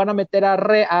ingresar o van a meter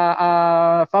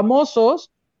a famosos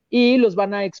y los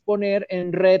van a exponer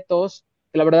en retos,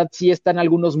 que la verdad sí están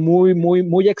algunos muy, muy,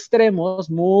 muy extremos,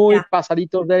 muy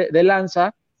pasaditos de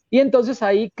lanza. Y entonces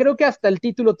ahí creo que hasta el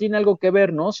título tiene algo que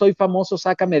ver, ¿no? Soy famoso,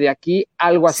 sácame de aquí,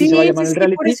 algo así se va a llamar el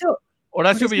reality. Por eso,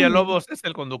 Horacio Villalobos es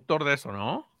el conductor de eso,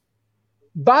 ¿no?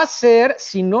 Va a ser,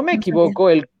 si no me equivoco,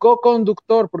 el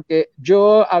co-conductor, porque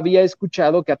yo había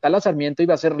escuchado que Atala Sarmiento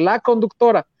iba a ser la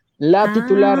conductora, la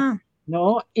titular,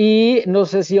 ¿no? Y no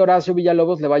sé si Horacio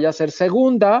Villalobos le vaya a ser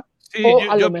segunda, sí, o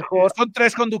a lo mejor... Son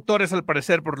 3 conductores al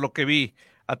parecer, por lo que vi.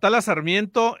 Atala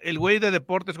Sarmiento, el güey de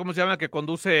deportes, ¿cómo se llama? Que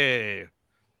conduce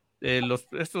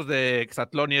estos de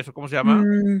Exatlón y eso, ¿cómo se llama? Sí,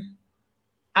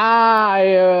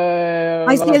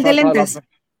 el de lentes.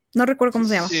 No recuerdo cómo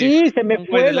se llama. Sí, se me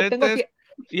fue, lo tengo aquí.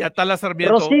 Y Atala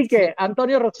Sarmiento. Rosique,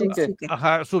 Antonio Rosique.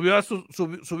 Ajá, subió a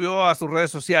sus redes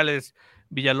sociales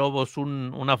Villalobos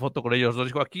una foto con ellos. Nos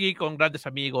dijo aquí con grandes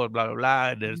amigos, bla, bla,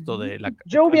 bla, de esto de la...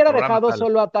 Yo hubiera dejado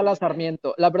solo a Atala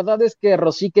Sarmiento. La verdad es que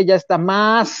Rosique ya está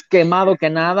más quemado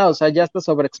que nada, o sea, ya está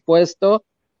sobreexpuesto.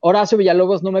 Horacio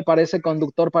Villalobos no me parece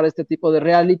conductor para este tipo de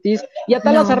realities. Y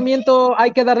Atala Sarmiento hay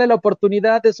que darle la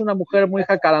oportunidad, es una mujer muy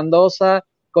jacarandosa,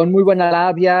 con muy buena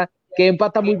labia, que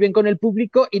empata muy bien con el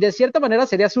público y de cierta manera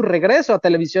sería su regreso a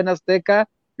Televisión Azteca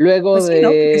luego pues sí, ¿no?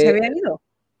 Porque se había ido.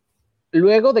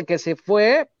 Luego de que se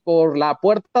fue por la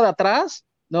puerta de atrás,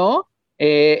 ¿no?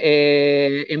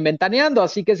 En Ventaneando,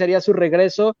 así que sería su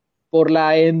regreso por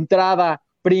la entrada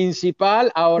principal,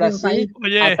 ahora sí,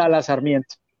 Atala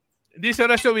Sarmiento. Dice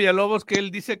Horacio Villalobos que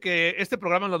él dice que este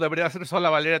programa lo debería hacer sola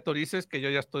Valeria Torices, que yo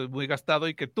ya estoy muy gastado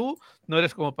y que tú no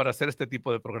eres como para hacer este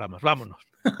tipo de programas. Vámonos.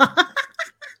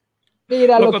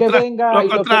 Mira, lo que venga y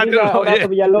lo que diga Horacio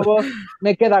Villalobos,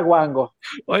 me queda guango.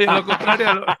 Oye, lo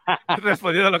contrario,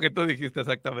 respondiendo a lo que tú dijiste,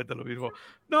 exactamente lo mismo.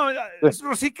 No,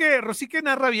 Rosique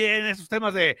narra bien esos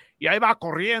temas de, y ahí va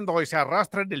corriendo y se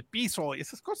arrastra en el piso y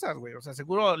esas cosas, güey. O sea,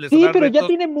 seguro les sí, pero ya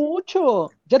tiene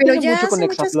mucho. Ya tiene mucho con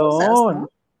Exatlón.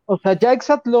 O sea, ya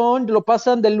Exatlón lo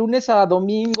pasan de lunes a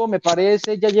domingo, me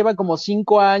parece. Ya llevan como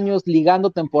 5 años ligando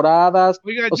temporadas.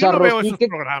 Oiga, o sea, yo no veo esos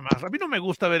programas. A mí no me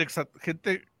gusta ver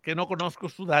gente que no conozco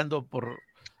sudando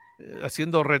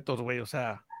haciendo retos, güey. O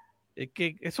sea,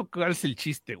 ¿cuál es el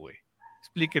chiste, güey?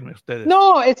 Explíquenme ustedes.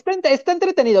 No, está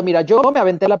entretenido. Mira, yo me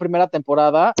aventé la primera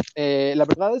temporada. La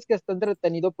verdad es que está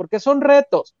entretenido porque son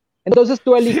retos. Entonces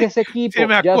tú eliges equipo. Sí,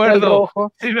 me acuerdo. Ya está el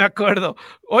rojo. Sí, me acuerdo.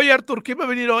 Oye, Artur, ¿quién va a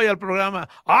venir hoy al programa?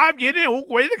 Viene un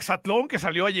güey de Exatlón que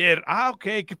salió ayer. Ok,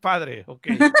 qué padre. Ok.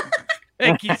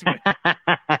 X, güey.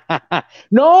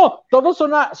 No, todos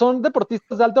son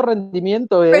deportistas de alto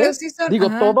rendimiento, ¿eh? Pero sí son, digo,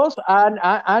 todos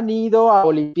han ido a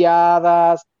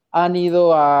Olimpiadas, han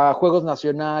ido a Juegos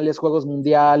Nacionales, Juegos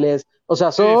Mundiales, o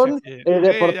sea, son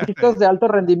deportistas de alto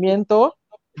rendimiento,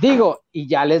 digo, y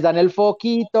ya les dan el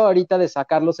foquito ahorita de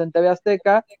sacarlos en TV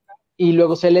Azteca, y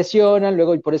luego se lesionan,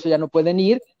 luego y por eso ya no pueden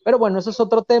ir, pero bueno, eso es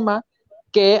otro tema,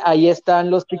 que ahí están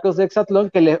los chicos de Exatlón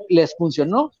que les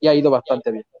funcionó y ha ido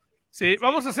bastante bien. Sí,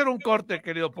 vamos a hacer un corte,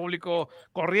 querido público,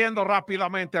 corriendo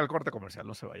rápidamente al corte comercial.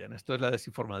 No se vayan, esto es la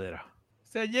desinformadera. O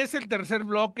sea, ya es el tercer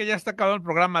bloque, ya está acabado el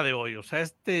programa de hoy. O sea,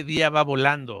 este día va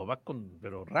volando,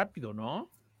 pero rápido, ¿no?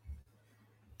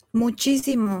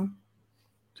 Muchísimo.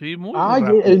 Sí, muy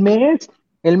rápido.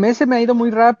 El mes se me ha ido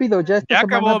muy rápido, ya esta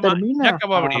semana termina. Ya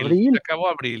acabó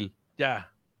abril,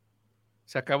 ya.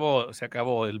 Se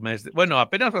acabó el mes. Bueno,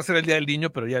 apenas va a ser el Día del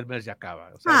Niño, pero ya el mes ya acaba.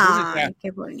 O sea, Ay, qué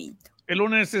bonito. El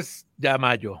lunes es ya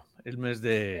mayo, el mes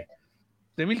de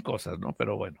mil cosas, ¿no?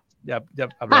 Pero bueno, ya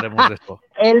hablaremos de esto.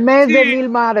 El mes de mil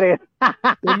madres.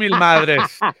 De mil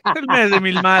madres. El mes de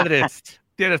mil madres.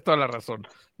 Tienes toda la razón.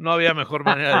 No había mejor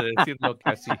manera de decirlo que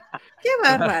así. Qué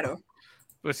bárbaro.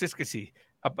 Pues es que sí.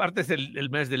 Aparte es el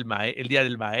mes el Día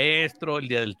del Maestro, el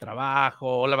Día del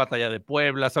Trabajo, la Batalla de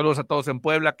Puebla. Saludos a todos en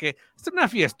Puebla, que es una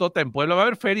fiestota en Puebla. Va a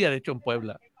haber feria, de hecho, en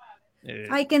Puebla.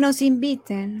 Ay, que nos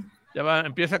inviten.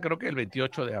 Empieza creo que el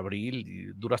 28 de abril y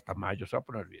dura hasta mayo. Se va a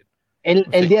poner bien.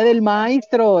 El Día del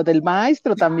Maestro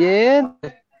también.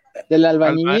 Del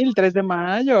albañil, 3 de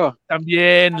mayo.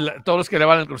 También, todos los que le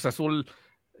van al Cruz Azul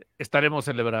estaremos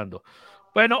celebrando.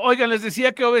 Bueno, oigan, les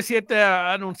decía que OV7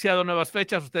 ha anunciado nuevas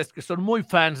fechas, ustedes que son muy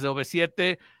fans de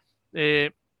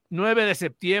OV7, 9 de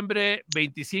septiembre,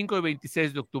 25 y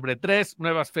 26 de octubre, 3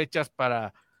 nuevas fechas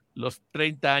para los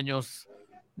 30 años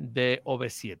de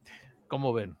OV7.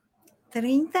 ¿Cómo ven?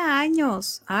 30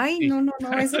 años. Ay, sí. No,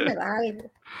 eso me da algo.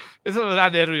 Eso me da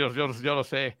nervios, yo lo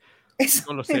sé.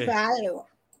 Eso me da algo.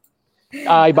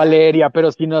 Ay, Valeria, pero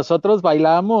si nosotros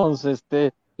bailamos,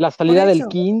 la salida del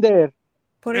kinder.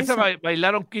 Por eso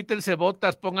bailaron, quítense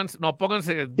botas, pónganse botas,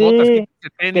 quítense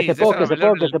tenis. Que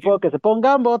se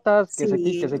pongan botas, que se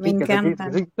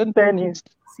quiten tenis.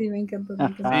 Sí, me encanta.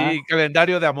 Sí,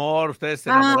 calendario de amor, ustedes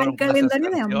se enamoraron. El calendario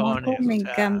de amor, me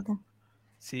encanta.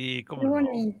 Sí, cómo qué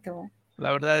bonito.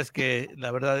 La verdad es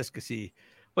que sí.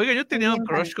 Oiga, yo tenía un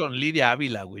crush con Lidia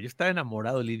Ávila, güey. Yo estaba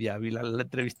enamorado de Lidia Ávila. La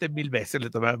entrevisté 1000 veces,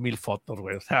 le tomé 1000 fotos,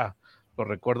 güey. O sea, lo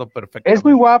recuerdo perfectamente. Es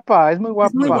muy guapa. Es muy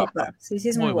guapa. Sí,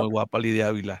 es muy guapa Lidia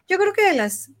Ávila. Yo creo que de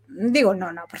las,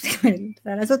 porque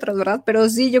las otras, ¿verdad? Pero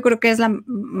sí, yo creo que es la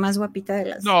más guapita de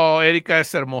las. No, Erika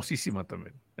es hermosísima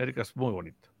también. Erika es muy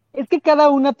bonita. Es que cada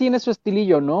una tiene su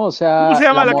estilillo, ¿no? O sea, ¿cómo se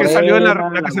llama la que salió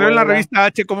en la revista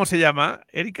H? ¿Cómo se llama?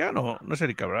 ¿Erika? No es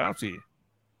Erika, ¿verdad? Sí.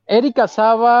 Erika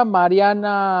Saba,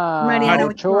 Mariana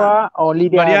Ochoa o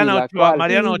Lidia Ávila.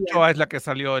 Mariana Ochoa es la que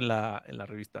salió en la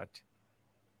revista H.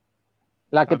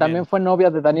 La que también fue novia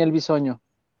de Daniel Bisoño.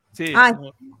 Sí. Ay.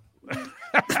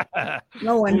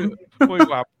 No, bueno. Muy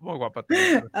guapa.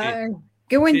 También, sí.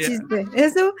 Qué buen chiste.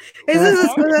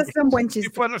 Esas cosas son buen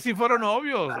chiste. Sí fueron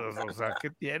novios. O sea, ¿qué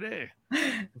tiene?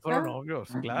 Fueron novios,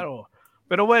 claro.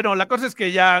 Pero bueno, la cosa es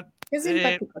que ya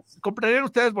 ¿comprarían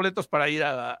ustedes boletos para ir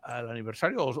al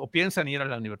aniversario o piensan ir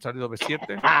al aniversario de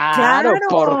OV7? Claro,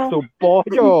 por su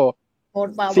pollo.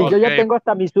 Por favor. Sí, yo ya tengo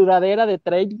hasta mi sudadera de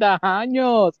 30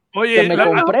 años. Oye, que me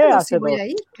compré hace voy a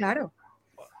ir, claro.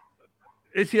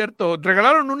 Es cierto,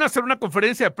 regalaron hacer una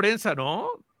conferencia de prensa, ¿no?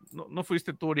 ¿No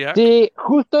fuiste tú, Uriah? Sí,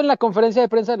 justo en la conferencia de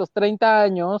prensa de los 30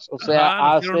 años, o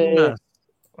sea,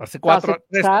 hace 4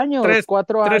 años.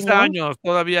 3 años,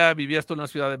 todavía vivías tú en la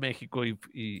Ciudad de México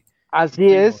y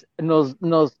así es,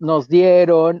 nos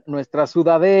dieron nuestra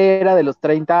sudadera de los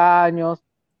 30 años,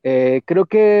 creo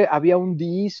que había un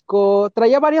disco,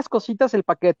 traía varias cositas el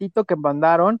paquetito que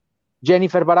mandaron,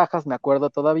 Jennifer Barajas, me acuerdo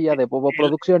todavía, de Bobo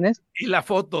Producciones. Y la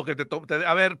foto que te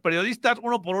a ver, periodistas,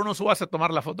 uno por uno subas a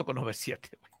tomar la foto con OV7.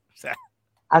 O sea.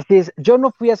 Así es, yo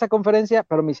no fui a esa conferencia,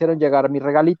 pero me hicieron llegar mi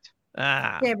regalito.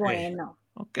 Qué bueno.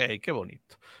 Ok, qué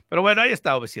bonito. Pero bueno, ahí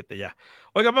está OV7 ya.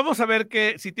 Oigan, vamos a ver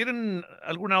que si tienen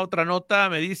alguna otra nota,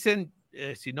 me dicen,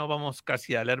 si no, vamos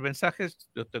casi a leer mensajes.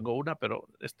 Yo tengo una, pero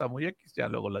está muy X, ya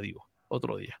luego la digo,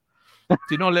 otro día.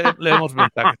 Si no, leemos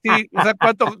mensajes. Sí, o sea,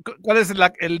 ¿cuál es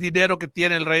el dinero que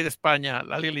tiene el rey de España?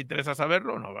 ¿A alguien le interesa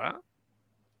saberlo o no, va?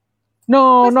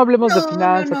 No, pues no hablemos de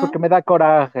finanzas porque me da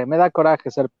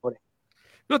coraje ser pobre.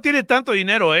 No tiene tanto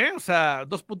dinero, ¿eh? O sea,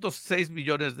 2.6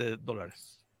 millones de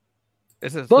dólares.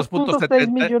 Ese es 2.6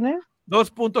 millones.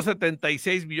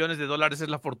 2.76 millones de dólares es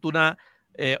la fortuna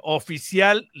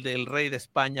oficial del rey de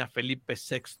España, Felipe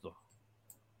VI.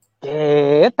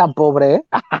 ¿Qué? ¿Tan pobre?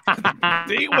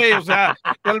 Sí, güey, o sea,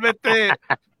 realmente,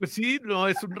 pues sí, no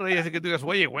es un rey así que tú digas,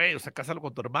 oye, güey, o sea, cásalo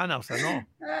con tu hermana, o sea, no.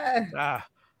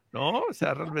 No, o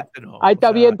sea, realmente no. Ahí te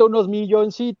aviento unos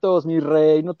milloncitos, mi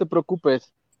rey, no te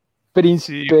preocupes.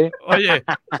 Príncipe. Sí.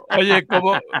 Oye,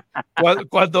 como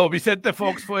cuando Vicente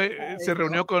Fox se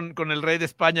reunió con el rey de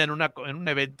España en un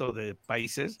evento de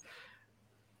países,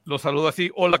 lo saludó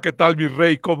así, hola, ¿qué tal, mi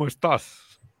rey? ¿Cómo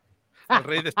estás? El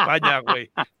rey de España,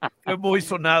 güey. Fue muy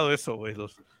sonado eso, güey,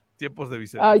 los tiempos de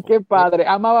Vicente Ay, Fox. qué padre.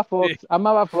 Amaba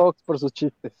Fox por sus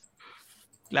chistes.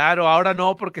 Claro, ahora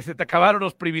no, porque se te acabaron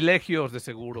los privilegios, de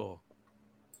seguro.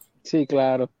 Sí,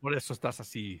 claro. Por eso estás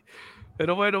así.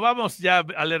 Pero bueno, vamos ya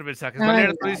a leer mensajes.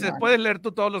 Valeria, tú dices, ¿puedes leer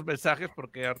tú todos los mensajes?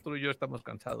 Porque Arturo y yo estamos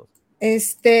cansados.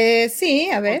 Sí,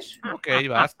 a ver. Ok,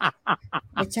 vas.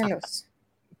 Échalos.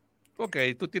 Ok,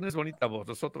 tú tienes bonita voz,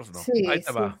 nosotros no. Sí, Ahí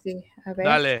te va. sí. A ver.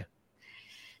 Dale.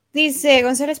 Dice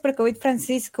González Percovid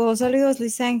Francisco, saludos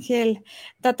Luis Ángel,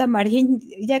 Tata Marín,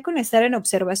 ya con estar en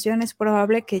observación es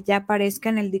probable que ya aparezca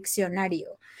en el diccionario.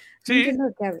 No Sí, entiendo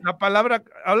de qué habla. la palabra,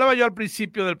 hablaba yo al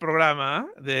principio del programa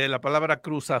de la palabra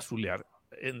cruz azulear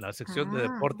en la sección de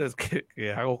deportes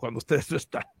que hago cuando ustedes no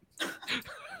están.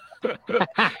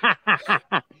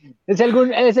 Es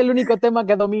el único tema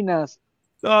que dominas.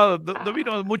 No,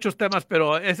 domino muchos temas,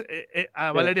 pero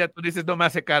a Valeria tú dices no me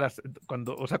hace caras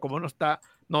cuando, o sea, como no está,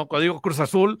 no, cuando digo Cruz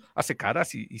Azul hace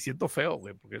caras y siento feo,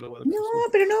 güey, porque luego No,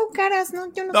 pero no caras,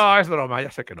 no, yo no no, sé. es broma,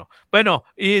 ya sé que no. Bueno,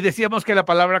 y decíamos que la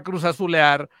palabra cruz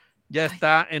azulear ya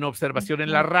está en observación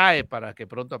en la RAE para que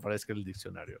pronto aparezca en el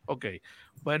diccionario. Ok,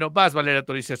 bueno, vas Valeria,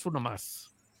 tú dices uno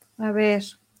más. A ver,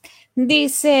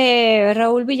 dice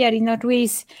Raúl Villarino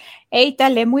Ruiz, hey,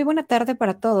 Tale, muy buena tarde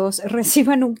para todos,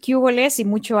 reciban un cúboles y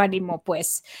mucho ánimo,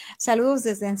 pues. Saludos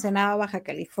desde Ensenada, Baja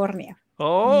California.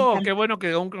 Oh, qué bueno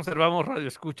que aún conservamos radio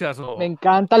escuchas Me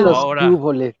encantan los ahora.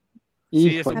 cúboles.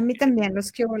 Sí, a mí también,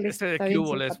 los cúboles. Ese de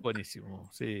cúbole es buenísimo,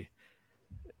 sí.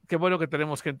 Qué bueno que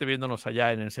tenemos gente viéndonos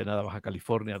allá en Ensenada, Baja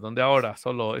California, donde ahora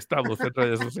solo estamos en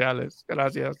redes sociales.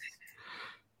 Gracias.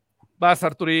 Vas,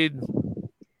 Arturín.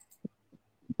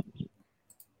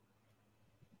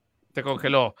 Te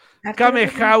congeló. Kame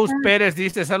House Pérez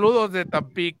dice, saludos de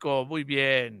Tampico. Muy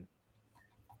bien.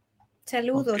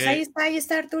 Saludos. Okay. Ahí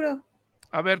está Arturo.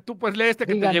 A ver, tú pues lee este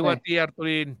que te llegó a ti,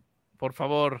 Arturín. Por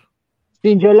favor.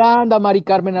 Sin Yolanda, Mari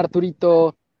Carmen,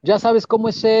 Arturito. Ya sabes cómo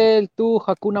es él, tú,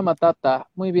 Hakuna Matata.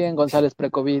 Muy bien, González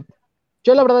Precovid.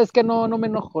 Yo la verdad es que no me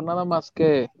enojo, nada más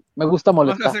que me gusta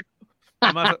molestar.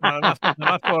 Nada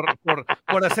más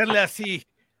por hacerle así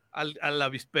al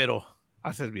avispero.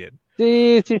 Haces bien.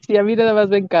 Sí, a mí nada más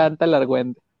me encanta el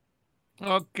argüente.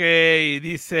 Ok,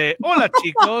 dice, hola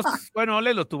chicos. Bueno,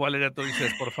 léelo tú, Valeria, tú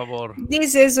dices, por favor.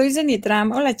 Dice, soy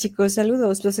Zenitram. Hola chicos,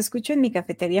 saludos. Los escucho en mi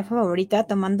cafetería favorita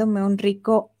tomándome un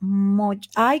rico moch.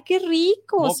 ¡Ay, qué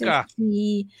rico! Moca.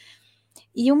 Sí.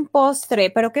 Y un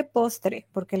postre, pero ¿qué postre?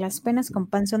 Porque las penas con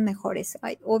pan son mejores.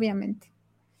 Ay, obviamente.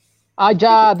 Ah,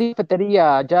 ya, di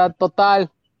cafetería, ya,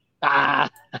 total. Ah.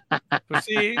 Pues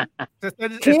sí,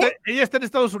 ella está en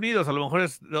Estados Unidos, a lo mejor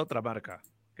es de otra marca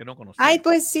que no conozco. Ay,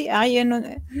 pues sí, ay, no.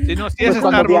 Si no, si pues es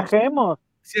cuando Starbucks, viajemos.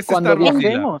 si es cuando Starbucks,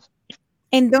 viajemos.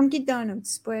 En Dunkin'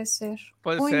 Donuts, puede ser.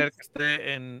 Puede ser que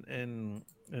esté en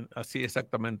así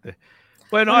exactamente.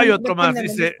 Bueno, hay otro más,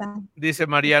 dice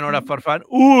Mariano Nora Farfán.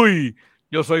 Uy,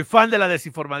 yo soy fan de la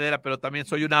desinformadera, pero también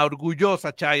soy una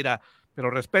orgullosa chaira,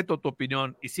 pero respeto tu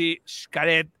opinión. Y sí,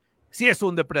 Xcaret sí es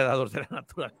un depredador de la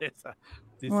naturaleza.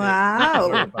 Dice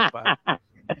wow.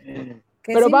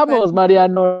 Pero vamos,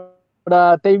 Mariano,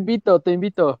 te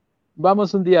invito.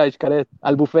 Vamos un día a Xcaret,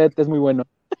 al buffet, es muy bueno.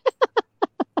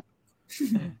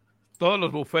 Todos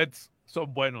los buffets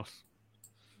son buenos.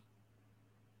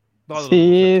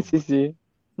 Sí.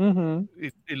 Uh-huh.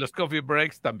 Y los coffee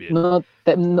breaks también.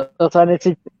 O sea,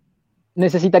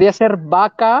 necesitaría ser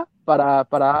vaca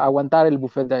para aguantar el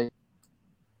buffet de ahí.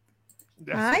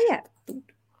 Ay, Arturo.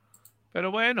 Pero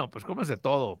bueno, pues comes de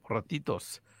todo, por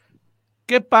ratitos.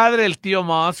 Qué padre el tío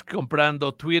Musk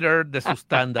comprando Twitter de sus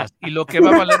tandas y lo que va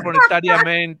a valer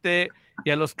monetariamente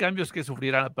y a los cambios que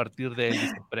sufrirán a partir de él,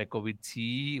 dice pre-COVID.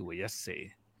 Sí, güey, ya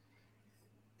sé.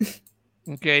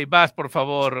 Ok, vas, por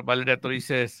favor, Valeria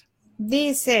Torices.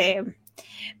 Dice,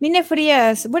 Mine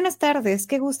Frías, buenas tardes,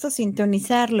 qué gusto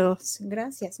sintonizarlos.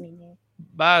 Gracias, Mine.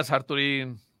 Vas,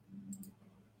 Arturín.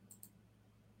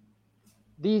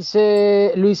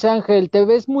 Dice Luis Ángel, te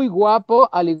ves muy guapo,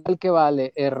 al igual que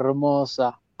Vale,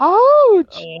 hermosa.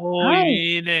 ¡Auch!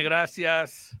 Uy, Mine,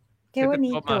 gracias. Qué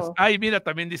bonito. Ay, mira,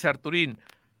 también dice Arturín,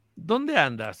 ¿dónde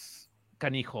andas,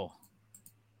 canijo?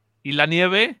 ¿Y la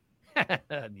nieve?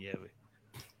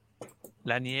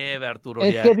 La nieve, Arturo.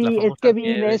 Es que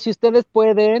vine, si ustedes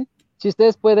pueden,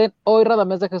 hoy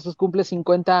Radamés de Jesús cumple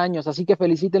 50 años, así que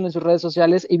felicítenlo en sus redes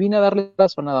sociales y vine a darle un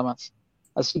abrazo nada más.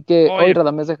 Así que hoy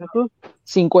Radamés de Jesús,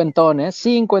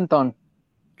 cincuentón.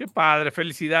 Qué padre,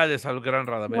 felicidades al gran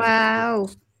Radamés. Wow.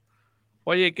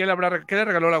 Oye, ¿qué le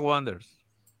regaló la Wonders?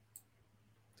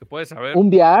 ¿Se puede saber? Un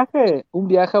viaje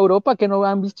a Europa que no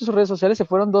han visto sus redes sociales, se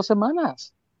fueron 2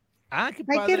 semanas. Ah, qué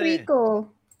padre. Ay, qué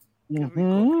rico. Qué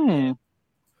rico.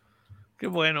 Qué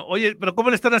bueno. Oye, pero ¿cómo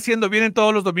le están haciendo? ¿Vienen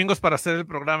todos los domingos para hacer el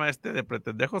programa de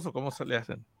Pretendejos o cómo se le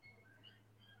hacen?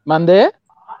 ¿Mandé?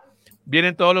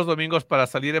 ¿Vienen todos los domingos para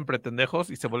salir en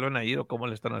Pretendejos y se vuelven a ir o cómo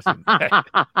le están haciendo?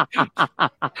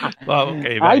 Wow,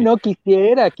 okay, ay, no,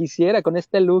 quisiera con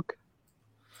este look.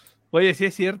 Oye, sí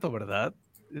es cierto, ¿verdad?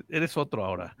 Eres otro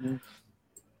ahora.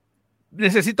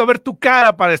 necesito ver tu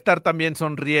cara para estar también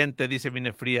sonriente, dice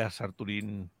Mine Frías,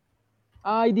 Arturín.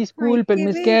 Ay, Ay,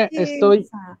 discúlpenme, qué es que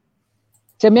belleza.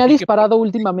 se me ha Y que disparado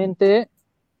últimamente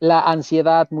la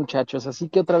ansiedad, muchachos, así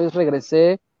que otra vez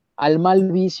regresé al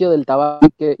mal vicio del tabaco,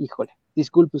 que, híjole,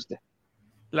 disculpe usted.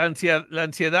 la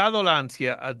ansiedad o la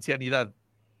ancianidad.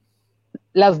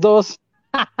 Las dos.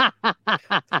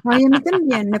 Ay, a mí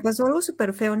también me pasó algo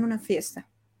súper feo en una fiesta.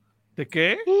 ¿De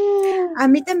qué? A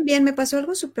mí también me pasó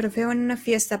algo súper feo en una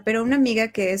fiesta, pero una amiga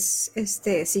que es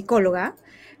psicóloga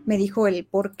me dijo el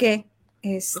por qué.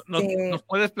 ¿Nos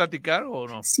puedes platicar o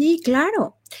no? Sí,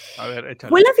 claro. A ver, Fue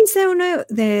échale. la fiesta de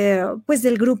uno pues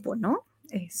del grupo, ¿no?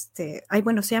 Ay,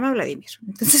 bueno, se llama Vladimir.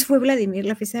 Entonces fue Vladimir,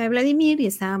 la fiesta de Vladimir, y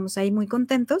estábamos ahí muy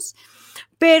contentos,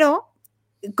 pero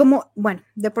como, bueno,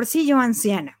 de por sí yo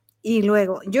anciana, y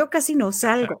luego yo casi no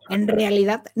salgo, en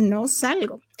realidad no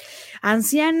salgo.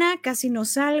 Anciana, casi no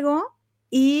salgo,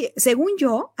 y según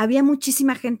yo, había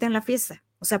muchísima gente en la fiesta.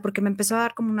 O sea, porque me empezó a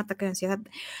dar como un ataque de ansiedad.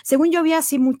 Según yo, había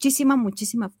así muchísima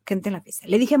gente en la fiesta.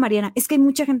 Le dije a Mariana, es que hay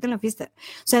mucha gente en la fiesta.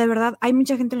 O sea, de verdad, hay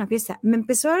mucha gente en la fiesta. Me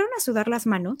empezaron a sudar las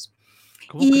manos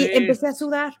 ¿Cómo y crees? empecé a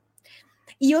sudar.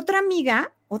 Y otra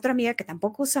amiga que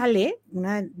tampoco sale,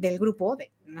 una del grupo,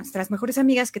 de nuestras mejores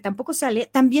amigas que tampoco sale,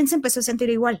 también se empezó a sentir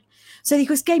igual. O sea,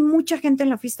 dijo, es que hay mucha gente en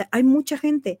la fiesta, hay mucha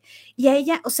gente. Y a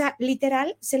ella, o sea,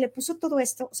 literal, se le puso todo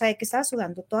esto, o sea, de que estaba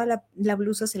sudando, toda la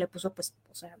blusa se le puso, pues,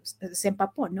 o sea, se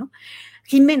empapó, ¿no?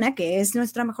 Jimena, que es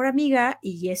nuestra mejor amiga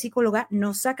y es psicóloga,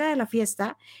 nos saca de la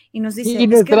fiesta y nos dice, Y es que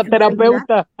nuestra en realidad,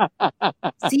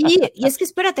 terapeuta. sí, y es que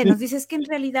espérate, nos dice, es que en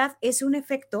realidad es un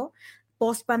efecto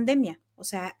post pandemia. O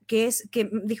sea, que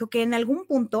dijo que en algún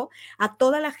punto a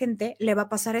toda la gente le va a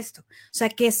pasar esto. O sea,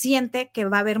 que siente que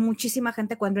va a haber muchísima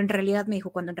gente cuando en realidad, me dijo,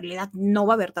 cuando en realidad no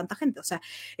va a haber tanta gente. O sea,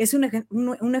 es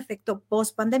un efecto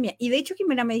post pandemia. Y de hecho,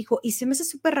 Jimena me dijo, y se me hace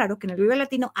súper raro que en el Vive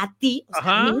Latino a ti, o sea,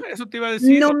 Ajá, a mí, eso te iba a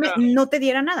decir. no te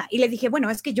diera nada. Y le dije, bueno,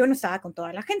 es que yo no estaba con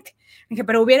toda la gente. Le dije,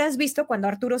 pero hubieras visto cuando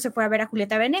Arturo se fue a ver a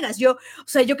Julieta Venegas. Yo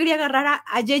quería agarrar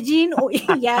a Yejin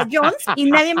y a Jones y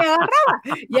nadie me agarraba.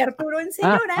 Y Arturo en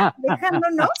señora, dejándonos.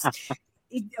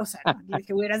 Y, o sea, le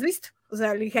dije, hubieras visto. O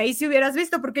sea, le dije, ahí sí hubieras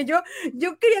visto, porque yo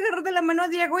quería agarrar de la mano a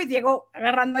Diego y Diego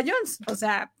agarrando a Jones. O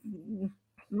sea,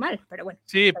 mal, pero bueno.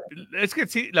 Sí, es que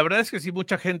sí, la verdad es que sí,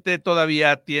 mucha gente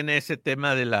todavía tiene ese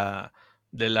tema de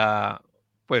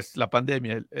pues, la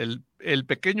pandemia, el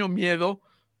pequeño miedo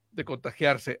de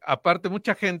contagiarse. Aparte,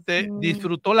 mucha gente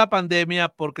disfrutó la pandemia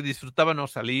porque disfrutaba no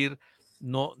salir,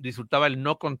 no disfrutaba el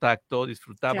no contacto,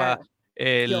 disfrutaba Claro.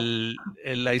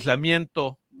 el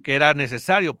aislamiento que era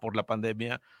necesario por la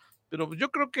pandemia. Pero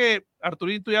yo creo que,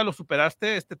 Arturín, tú ya lo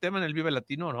superaste, este tema en el Vive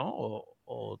Latino, ¿no?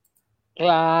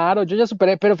 Claro, yo ya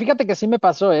superé, pero fíjate que sí me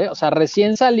pasó, ¿eh? O sea,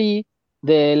 recién salí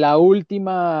de la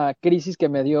última crisis que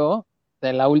me dio,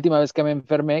 de la última vez que me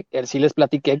enfermé, que sí les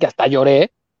platiqué que hasta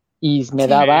lloré y me Sí.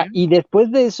 daba, y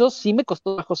después de eso sí me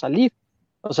costó trabajo salir.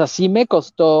 O sea, sí me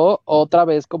costó otra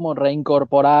vez como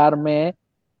reincorporarme,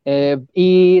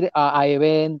 ir a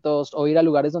eventos o ir a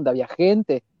lugares donde había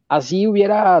gente. Así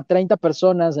hubiera 30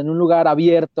 personas en un lugar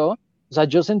abierto, o sea,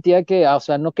 yo sentía que, o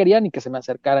sea, no quería ni que se me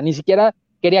acercara, ni siquiera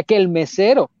quería que el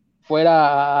mesero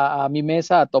fuera a mi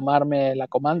mesa a tomarme la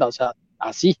comanda, o sea,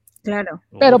 así. Claro.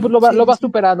 Pero pues Sí, lo vas sí.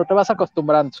 superando, te vas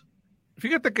acostumbrando.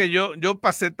 Fíjate que yo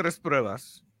pasé 3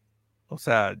 pruebas. O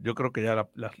sea, yo creo que ya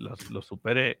lo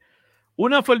superé.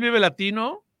 Una fue el Vive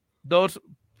Latino. 2,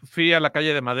 fui a la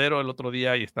calle de Madero el otro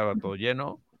día y estaba todo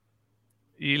lleno.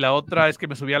 Y la otra es que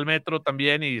me subí al metro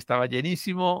también y estaba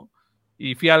llenísimo.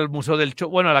 Y fui al Museo del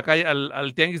Chopo, bueno, a la calle,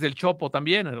 al Tianguis del Chopo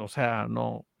también. O sea,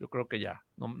 no, yo creo que ya.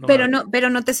 Pero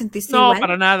no te sentiste No, igual.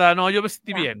 para nada, no, yo me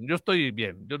sentí Ya. bien. Yo estoy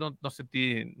bien. Yo no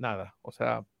sentí nada. O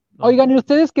sea, no. Oigan, ¿y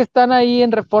ustedes que están ahí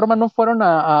en Reforma no fueron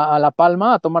a La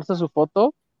Palma a tomarse su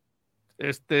foto?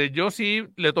 Yo sí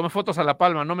le tomé fotos a La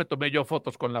Palma, no me tomé yo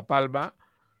fotos con La Palma,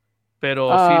 pero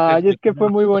sí Ay, le es que tomé fue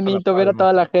unas muy fotos a La bonito ver a Palma.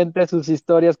 toda la gente sus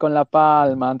historias con La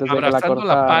Palma antes de que la Abrazando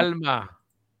La cortaran. Palma.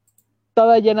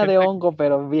 Toda llena de Gente, hongo,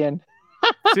 pero bien.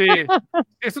 sí,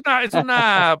 es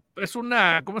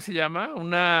una, ¿cómo se llama?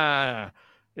 Una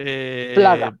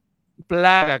Plaga.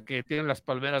 plaga que tienen las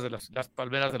palmeras las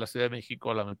palmeras de la Ciudad de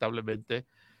México, lamentablemente,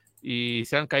 y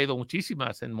se han caído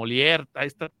muchísimas. En Molière, ahí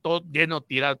está todo lleno,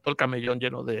 tirado, todo el camellón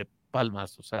lleno de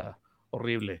palmas, o sea,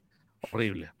 horrible,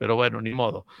 horrible. Pero bueno, ni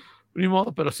modo,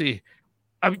 pero sí.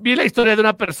 Vi la historia de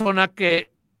una persona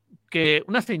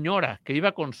una señora que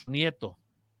iba con su nieto,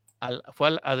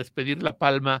 fue a despedir La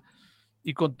Palma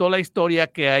y contó la historia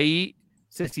que ahí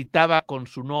se citaba con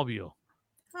su novio.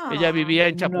 Ella vivía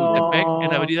en Chapultepec, en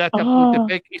No. Avenida Ah,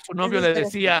 Chapultepec, y su Qué novio le desesperación.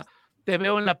 decía, te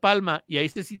veo en La Palma, y ahí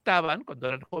se citaban cuando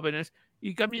eran jóvenes,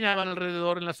 y caminaban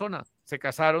alrededor en la zona. Se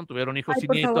casaron, tuvieron hijos Ay, y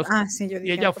por favor. nietos, Sí, yo y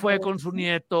dije, ella por fue favor. con su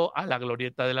nieto a la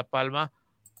Glorieta de La Palma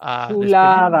a despedir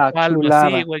La Chulada, Palma. Sí,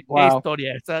 chulada. güey, qué Wow.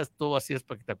 historia. Esa estuvo así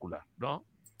espectacular, ¿no?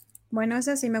 Bueno,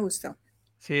 esa sí me gustó.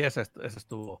 Sí, esa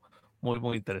estuvo muy,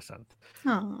 muy interesante.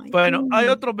 Ay, Bueno, hay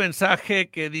qué... otro mensaje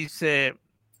que dice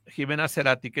Jimena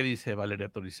Cerati, ¿qué dice Valeria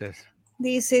Torices?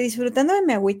 Dice, disfrutando de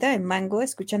mi agüita de mango,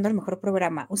 escuchando el mejor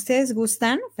programa. ¿Ustedes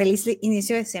gustan? Feliz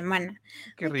inicio de semana.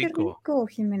 Qué Ay, rico. qué rico,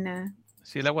 Jimena.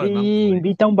 Sí, el agua de mango. Sí,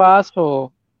 invita un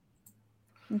vaso.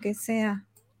 Aunque sea.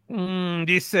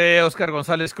 Dice Oscar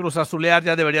González Cruz, azulear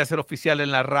ya debería ser oficial en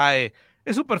la RAE.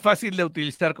 Es súper fácil de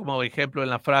utilizar como ejemplo en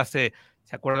la frase.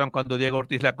 ¿Se acuerdan cuando Diego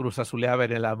Ortiz la Cruz azuleaba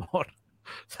en el amor?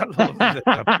 Saludos desde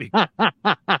Tampico.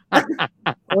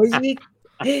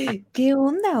 Oye, ¿qué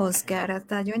onda, Oscar?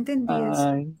 Hasta yo entendí eso.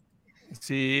 Ay.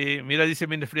 Sí, mira, dice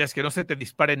Mine Frías, que no se te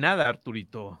dispare nada,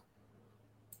 Arturito.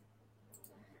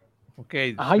 Ok,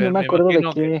 Ay, no me acuerdo de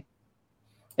imagino qué. Yo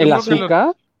 ¿El creo que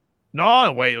azúcar?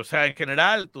 No, güey, o sea, en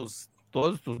general,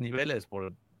 todos tus niveles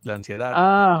por la ansiedad.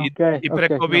 Ah, Y, ok, y ok.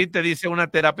 Precovid No. te dice una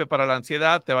terapia para la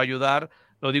ansiedad, te va a ayudar,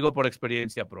 lo digo por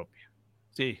experiencia propia.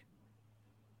 Sí.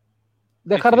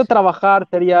 Dejar Sí, de sí. trabajar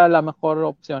sería la mejor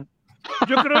opción.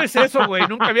 Yo creo que es eso, güey,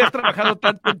 nunca habías trabajado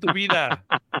tanto en tu vida.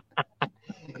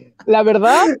 La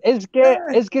verdad es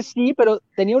que sí, pero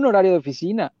tenía un horario de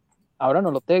oficina. Ahora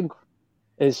no lo tengo.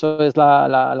 Eso es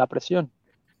la presión.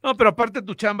 No, pero aparte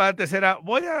tu chamba antes era,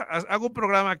 hago un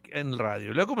programa en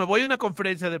radio, luego me voy a una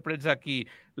conferencia de prensa aquí,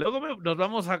 luego nos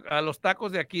vamos a los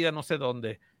tacos de aquí a no sé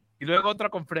dónde, y luego otra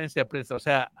conferencia de prensa, o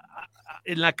sea,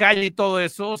 en la calle y todo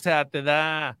eso, o sea, te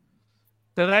da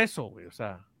eso, güey, o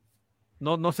sea,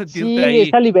 no sentirte Sí, ahí.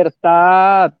 esa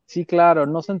libertad, sí, claro,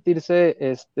 no sentirse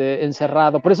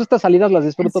encerrado. Por eso estas salidas las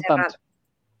disfruto Encerrado. tanto.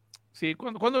 Sí,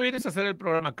 ¿cuándo vienes a hacer el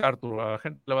programa, Cartur? A la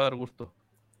gente le va a dar gusto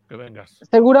que vengas.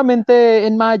 Seguramente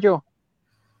en mayo.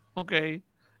 Ok,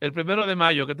 el 1 de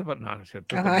mayo, ¿qué te parece? No, no es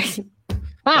cierto. Ay,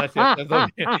 No es cierto,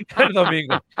 es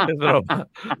domingo, es broma.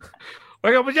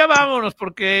 Oiga, pues ya vámonos,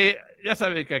 porque ya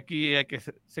sabe que aquí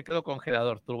se quedó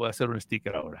congelador. Tú voy a hacer un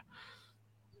sticker ahora.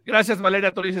 Gracias,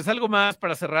 Valeria Torices. ¿Algo más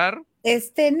para cerrar?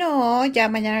 no, ya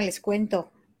mañana les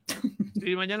cuento.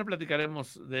 Sí, mañana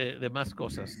platicaremos de más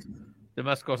cosas. De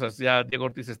más cosas. Ya Diego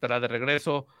Ortiz estará de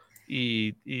regreso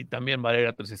y también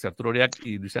Valeria Torices, Arturo Uriac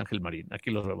y Luis Ángel Marín.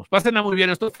 Aquí los vemos. Pásenla muy bien.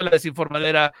 Esto fue la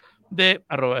desinformadera de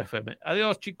 @FM.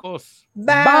 Adiós, chicos.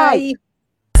 Bye.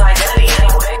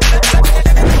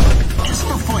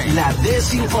 Esto fue La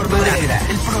Desinformadera,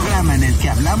 el programa en el que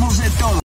hablamos de todo.